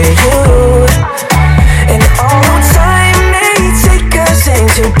water for you. And although time may take us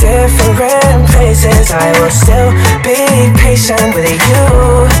into different places, I will still be patient with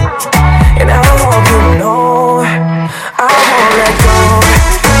you. And I hope you know I won't let go.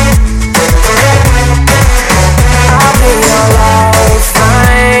 I'll be your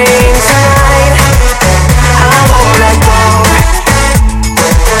lifeline tonight. I won't let go.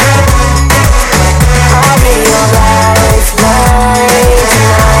 I'll be your lifeline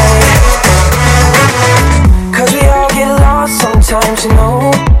tonight. 'Cause we all get lost sometimes, you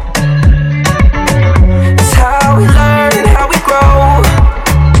know. It's how we learn and how we grow.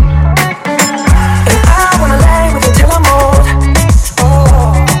 And I wanna lay with you till I'm old.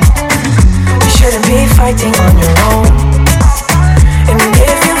 Oh, you shouldn't be fighting on your own. And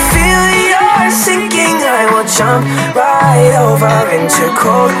if you feel you're sinking, I will jump right over into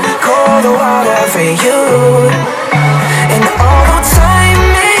cold, cold water for you. And although time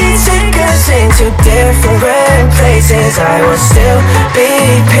may take us into different places, I will still be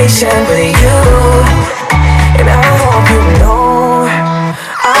patient with you. And I hope you know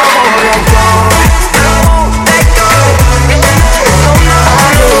I won't let go. I won't let go.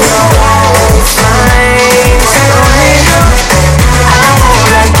 I'll be your lifeline tonight. I won't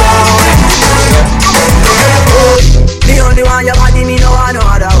let go. The only one your body, me no one, no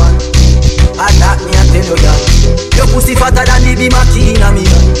other one. Attack me and tell you that. Your pussy fatter than the beam of key in me.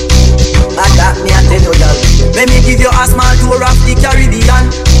 Attack me and tell you that. Let me give you a small tour of the Caribbean.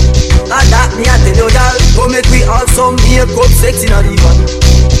 Attack me and tell you that. Go make we all some make-up sex in a divan.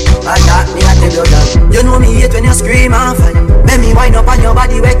 Attack me and tell you that. You know me hate when you scream and fight. Make me wind up on your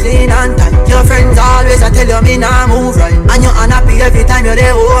body wet clean and tight. Your friends always a tell you me nah move right. And you unhappy every time you're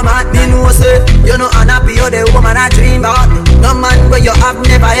there home at me. No say you no unhappy, you're the woman I dream about me. No man where you have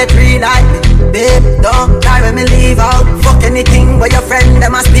never yet real like me. Babe, don't cry when me leave out. Fuck anything where your friend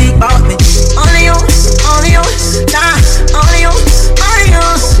them a speak about me. Only you, nah, only you, yeah, only you,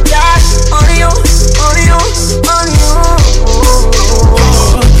 only you, only you.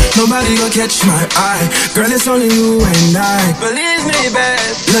 Nobody gon' catch my eye. Girl, it's only you and I. Believe me, babe.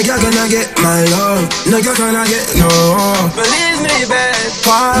 No, you're gonna get my love. No, you're gonna get no. Believe me, babe.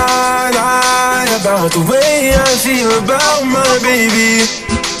 Why lie about the way I feel about my baby,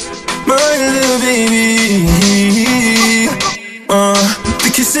 my little baby? The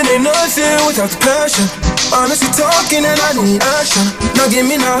kissing ain't nothing without the passion. Honestly talking and I need action. Now give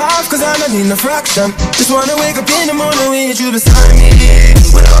me no half cause I don't need no fraction. Just wanna wake up in the morning with you beside me,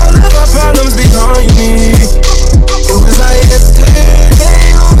 with all of our problems behind me. It was like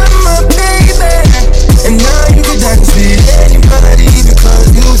yesterday over my baby, and now you can dance with anybody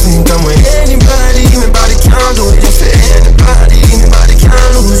because you think I'm with anybody. My body can't do it just for anybody. My body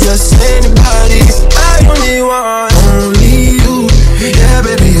can't lose just anybody. I only want only you. Yeah,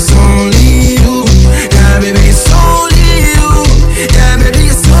 baby, it's only you. Yeah, baby, it's only you. Yeah, baby,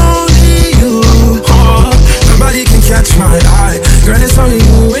 it's only you. Oh, nobody can catch my eye. Girl, it's only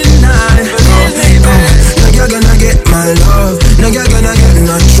you and I. Now you're gonna get my love. Now you're gonna get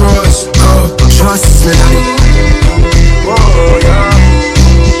my trust. Oh, trust me. Whoa, yeah.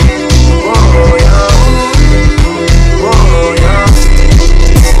 Whoa, yeah. Whoa, yeah.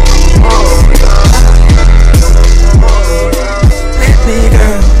 Whoa, yeah. Let me,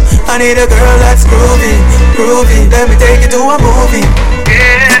 girl. I need a girl that's groovy, groovy. Let me take you to a movie.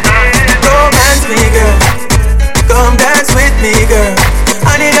 Romance me, girl. Come dance with me, girl.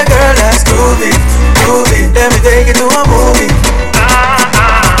 I need a girl that's groovy, groovy. Let me take you to a movie.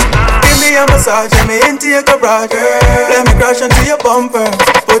 Give me a massage, let me into your garage, girl. Let me crash onto your bumper.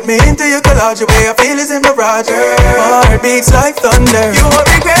 Put me into your collage, the way I feel is in mirage, girl. My heart beats like thunder. You won't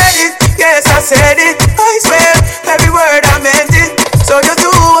regret it, yes I said it. I swear, every word I meant it. So you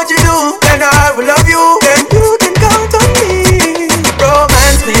do what you do, and I will love you. Then you can count on me. Romance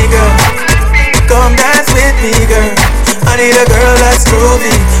come dance with me, girl. I need a girl that's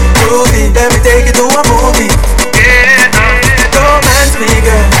groovy, groovy. Let me take you to a movie. Romance me,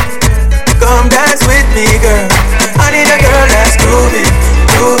 girl. Come dance with me, girl. I need a girl that's groovy,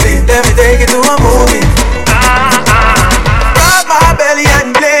 groovy. Let me take you to a movie. Rub my belly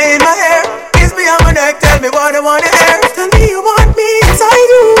and play in my hair. Kiss me on my neck, tell me what I wanna hear. Tell me you want me inside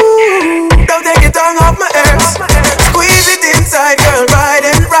you. Don't take your tongue off my ears. Squeeze it inside, girl, right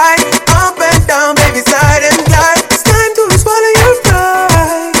and right. Up and down, baby, slide and glide. It's time to swallow your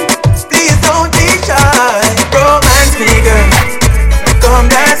pride. Please don't be shy. Romance me, girl. Come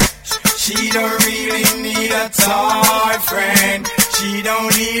dance. She don't really need a toy friend. She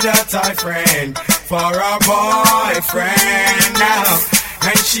don't need a toy friend for a boyfriend now.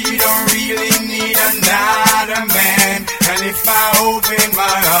 And she don't really need another man. And if I open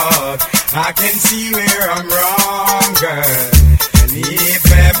my heart, I can see where I'm wrong, girl. And if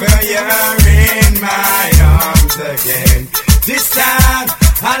ever you're in my arms again, this time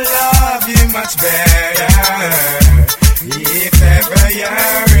I love you much better. If ever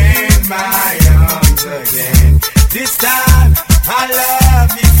you're in my arms again, this time I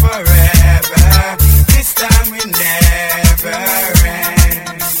love you forever. This time we never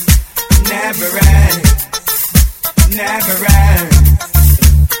end, never end, never end.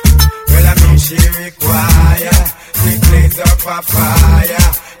 Well, I mean she require the blaze of a fire.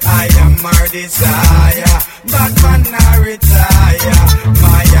 I am her desire, but man I retire.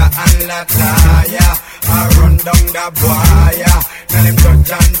 Maya and Lataya, I run down the wire. Now them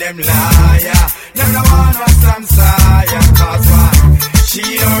judge and them liar. Now the one was some sire. Cause why? She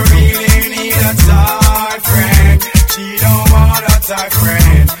don't really need a toy friend. She don't want a toy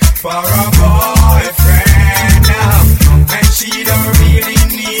friend for a boyfriend now. And she don't really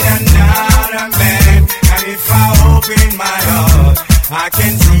need another man. And if I open my heart, I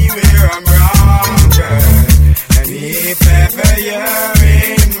can see where I'm wrong, girl. And if ever you're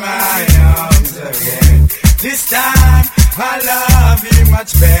in my arms again, this time I love you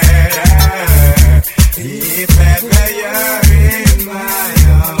much better. If ever you're in my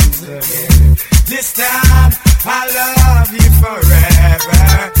arms again, this time I love you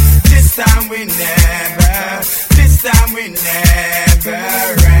forever. This time we never, this time we never.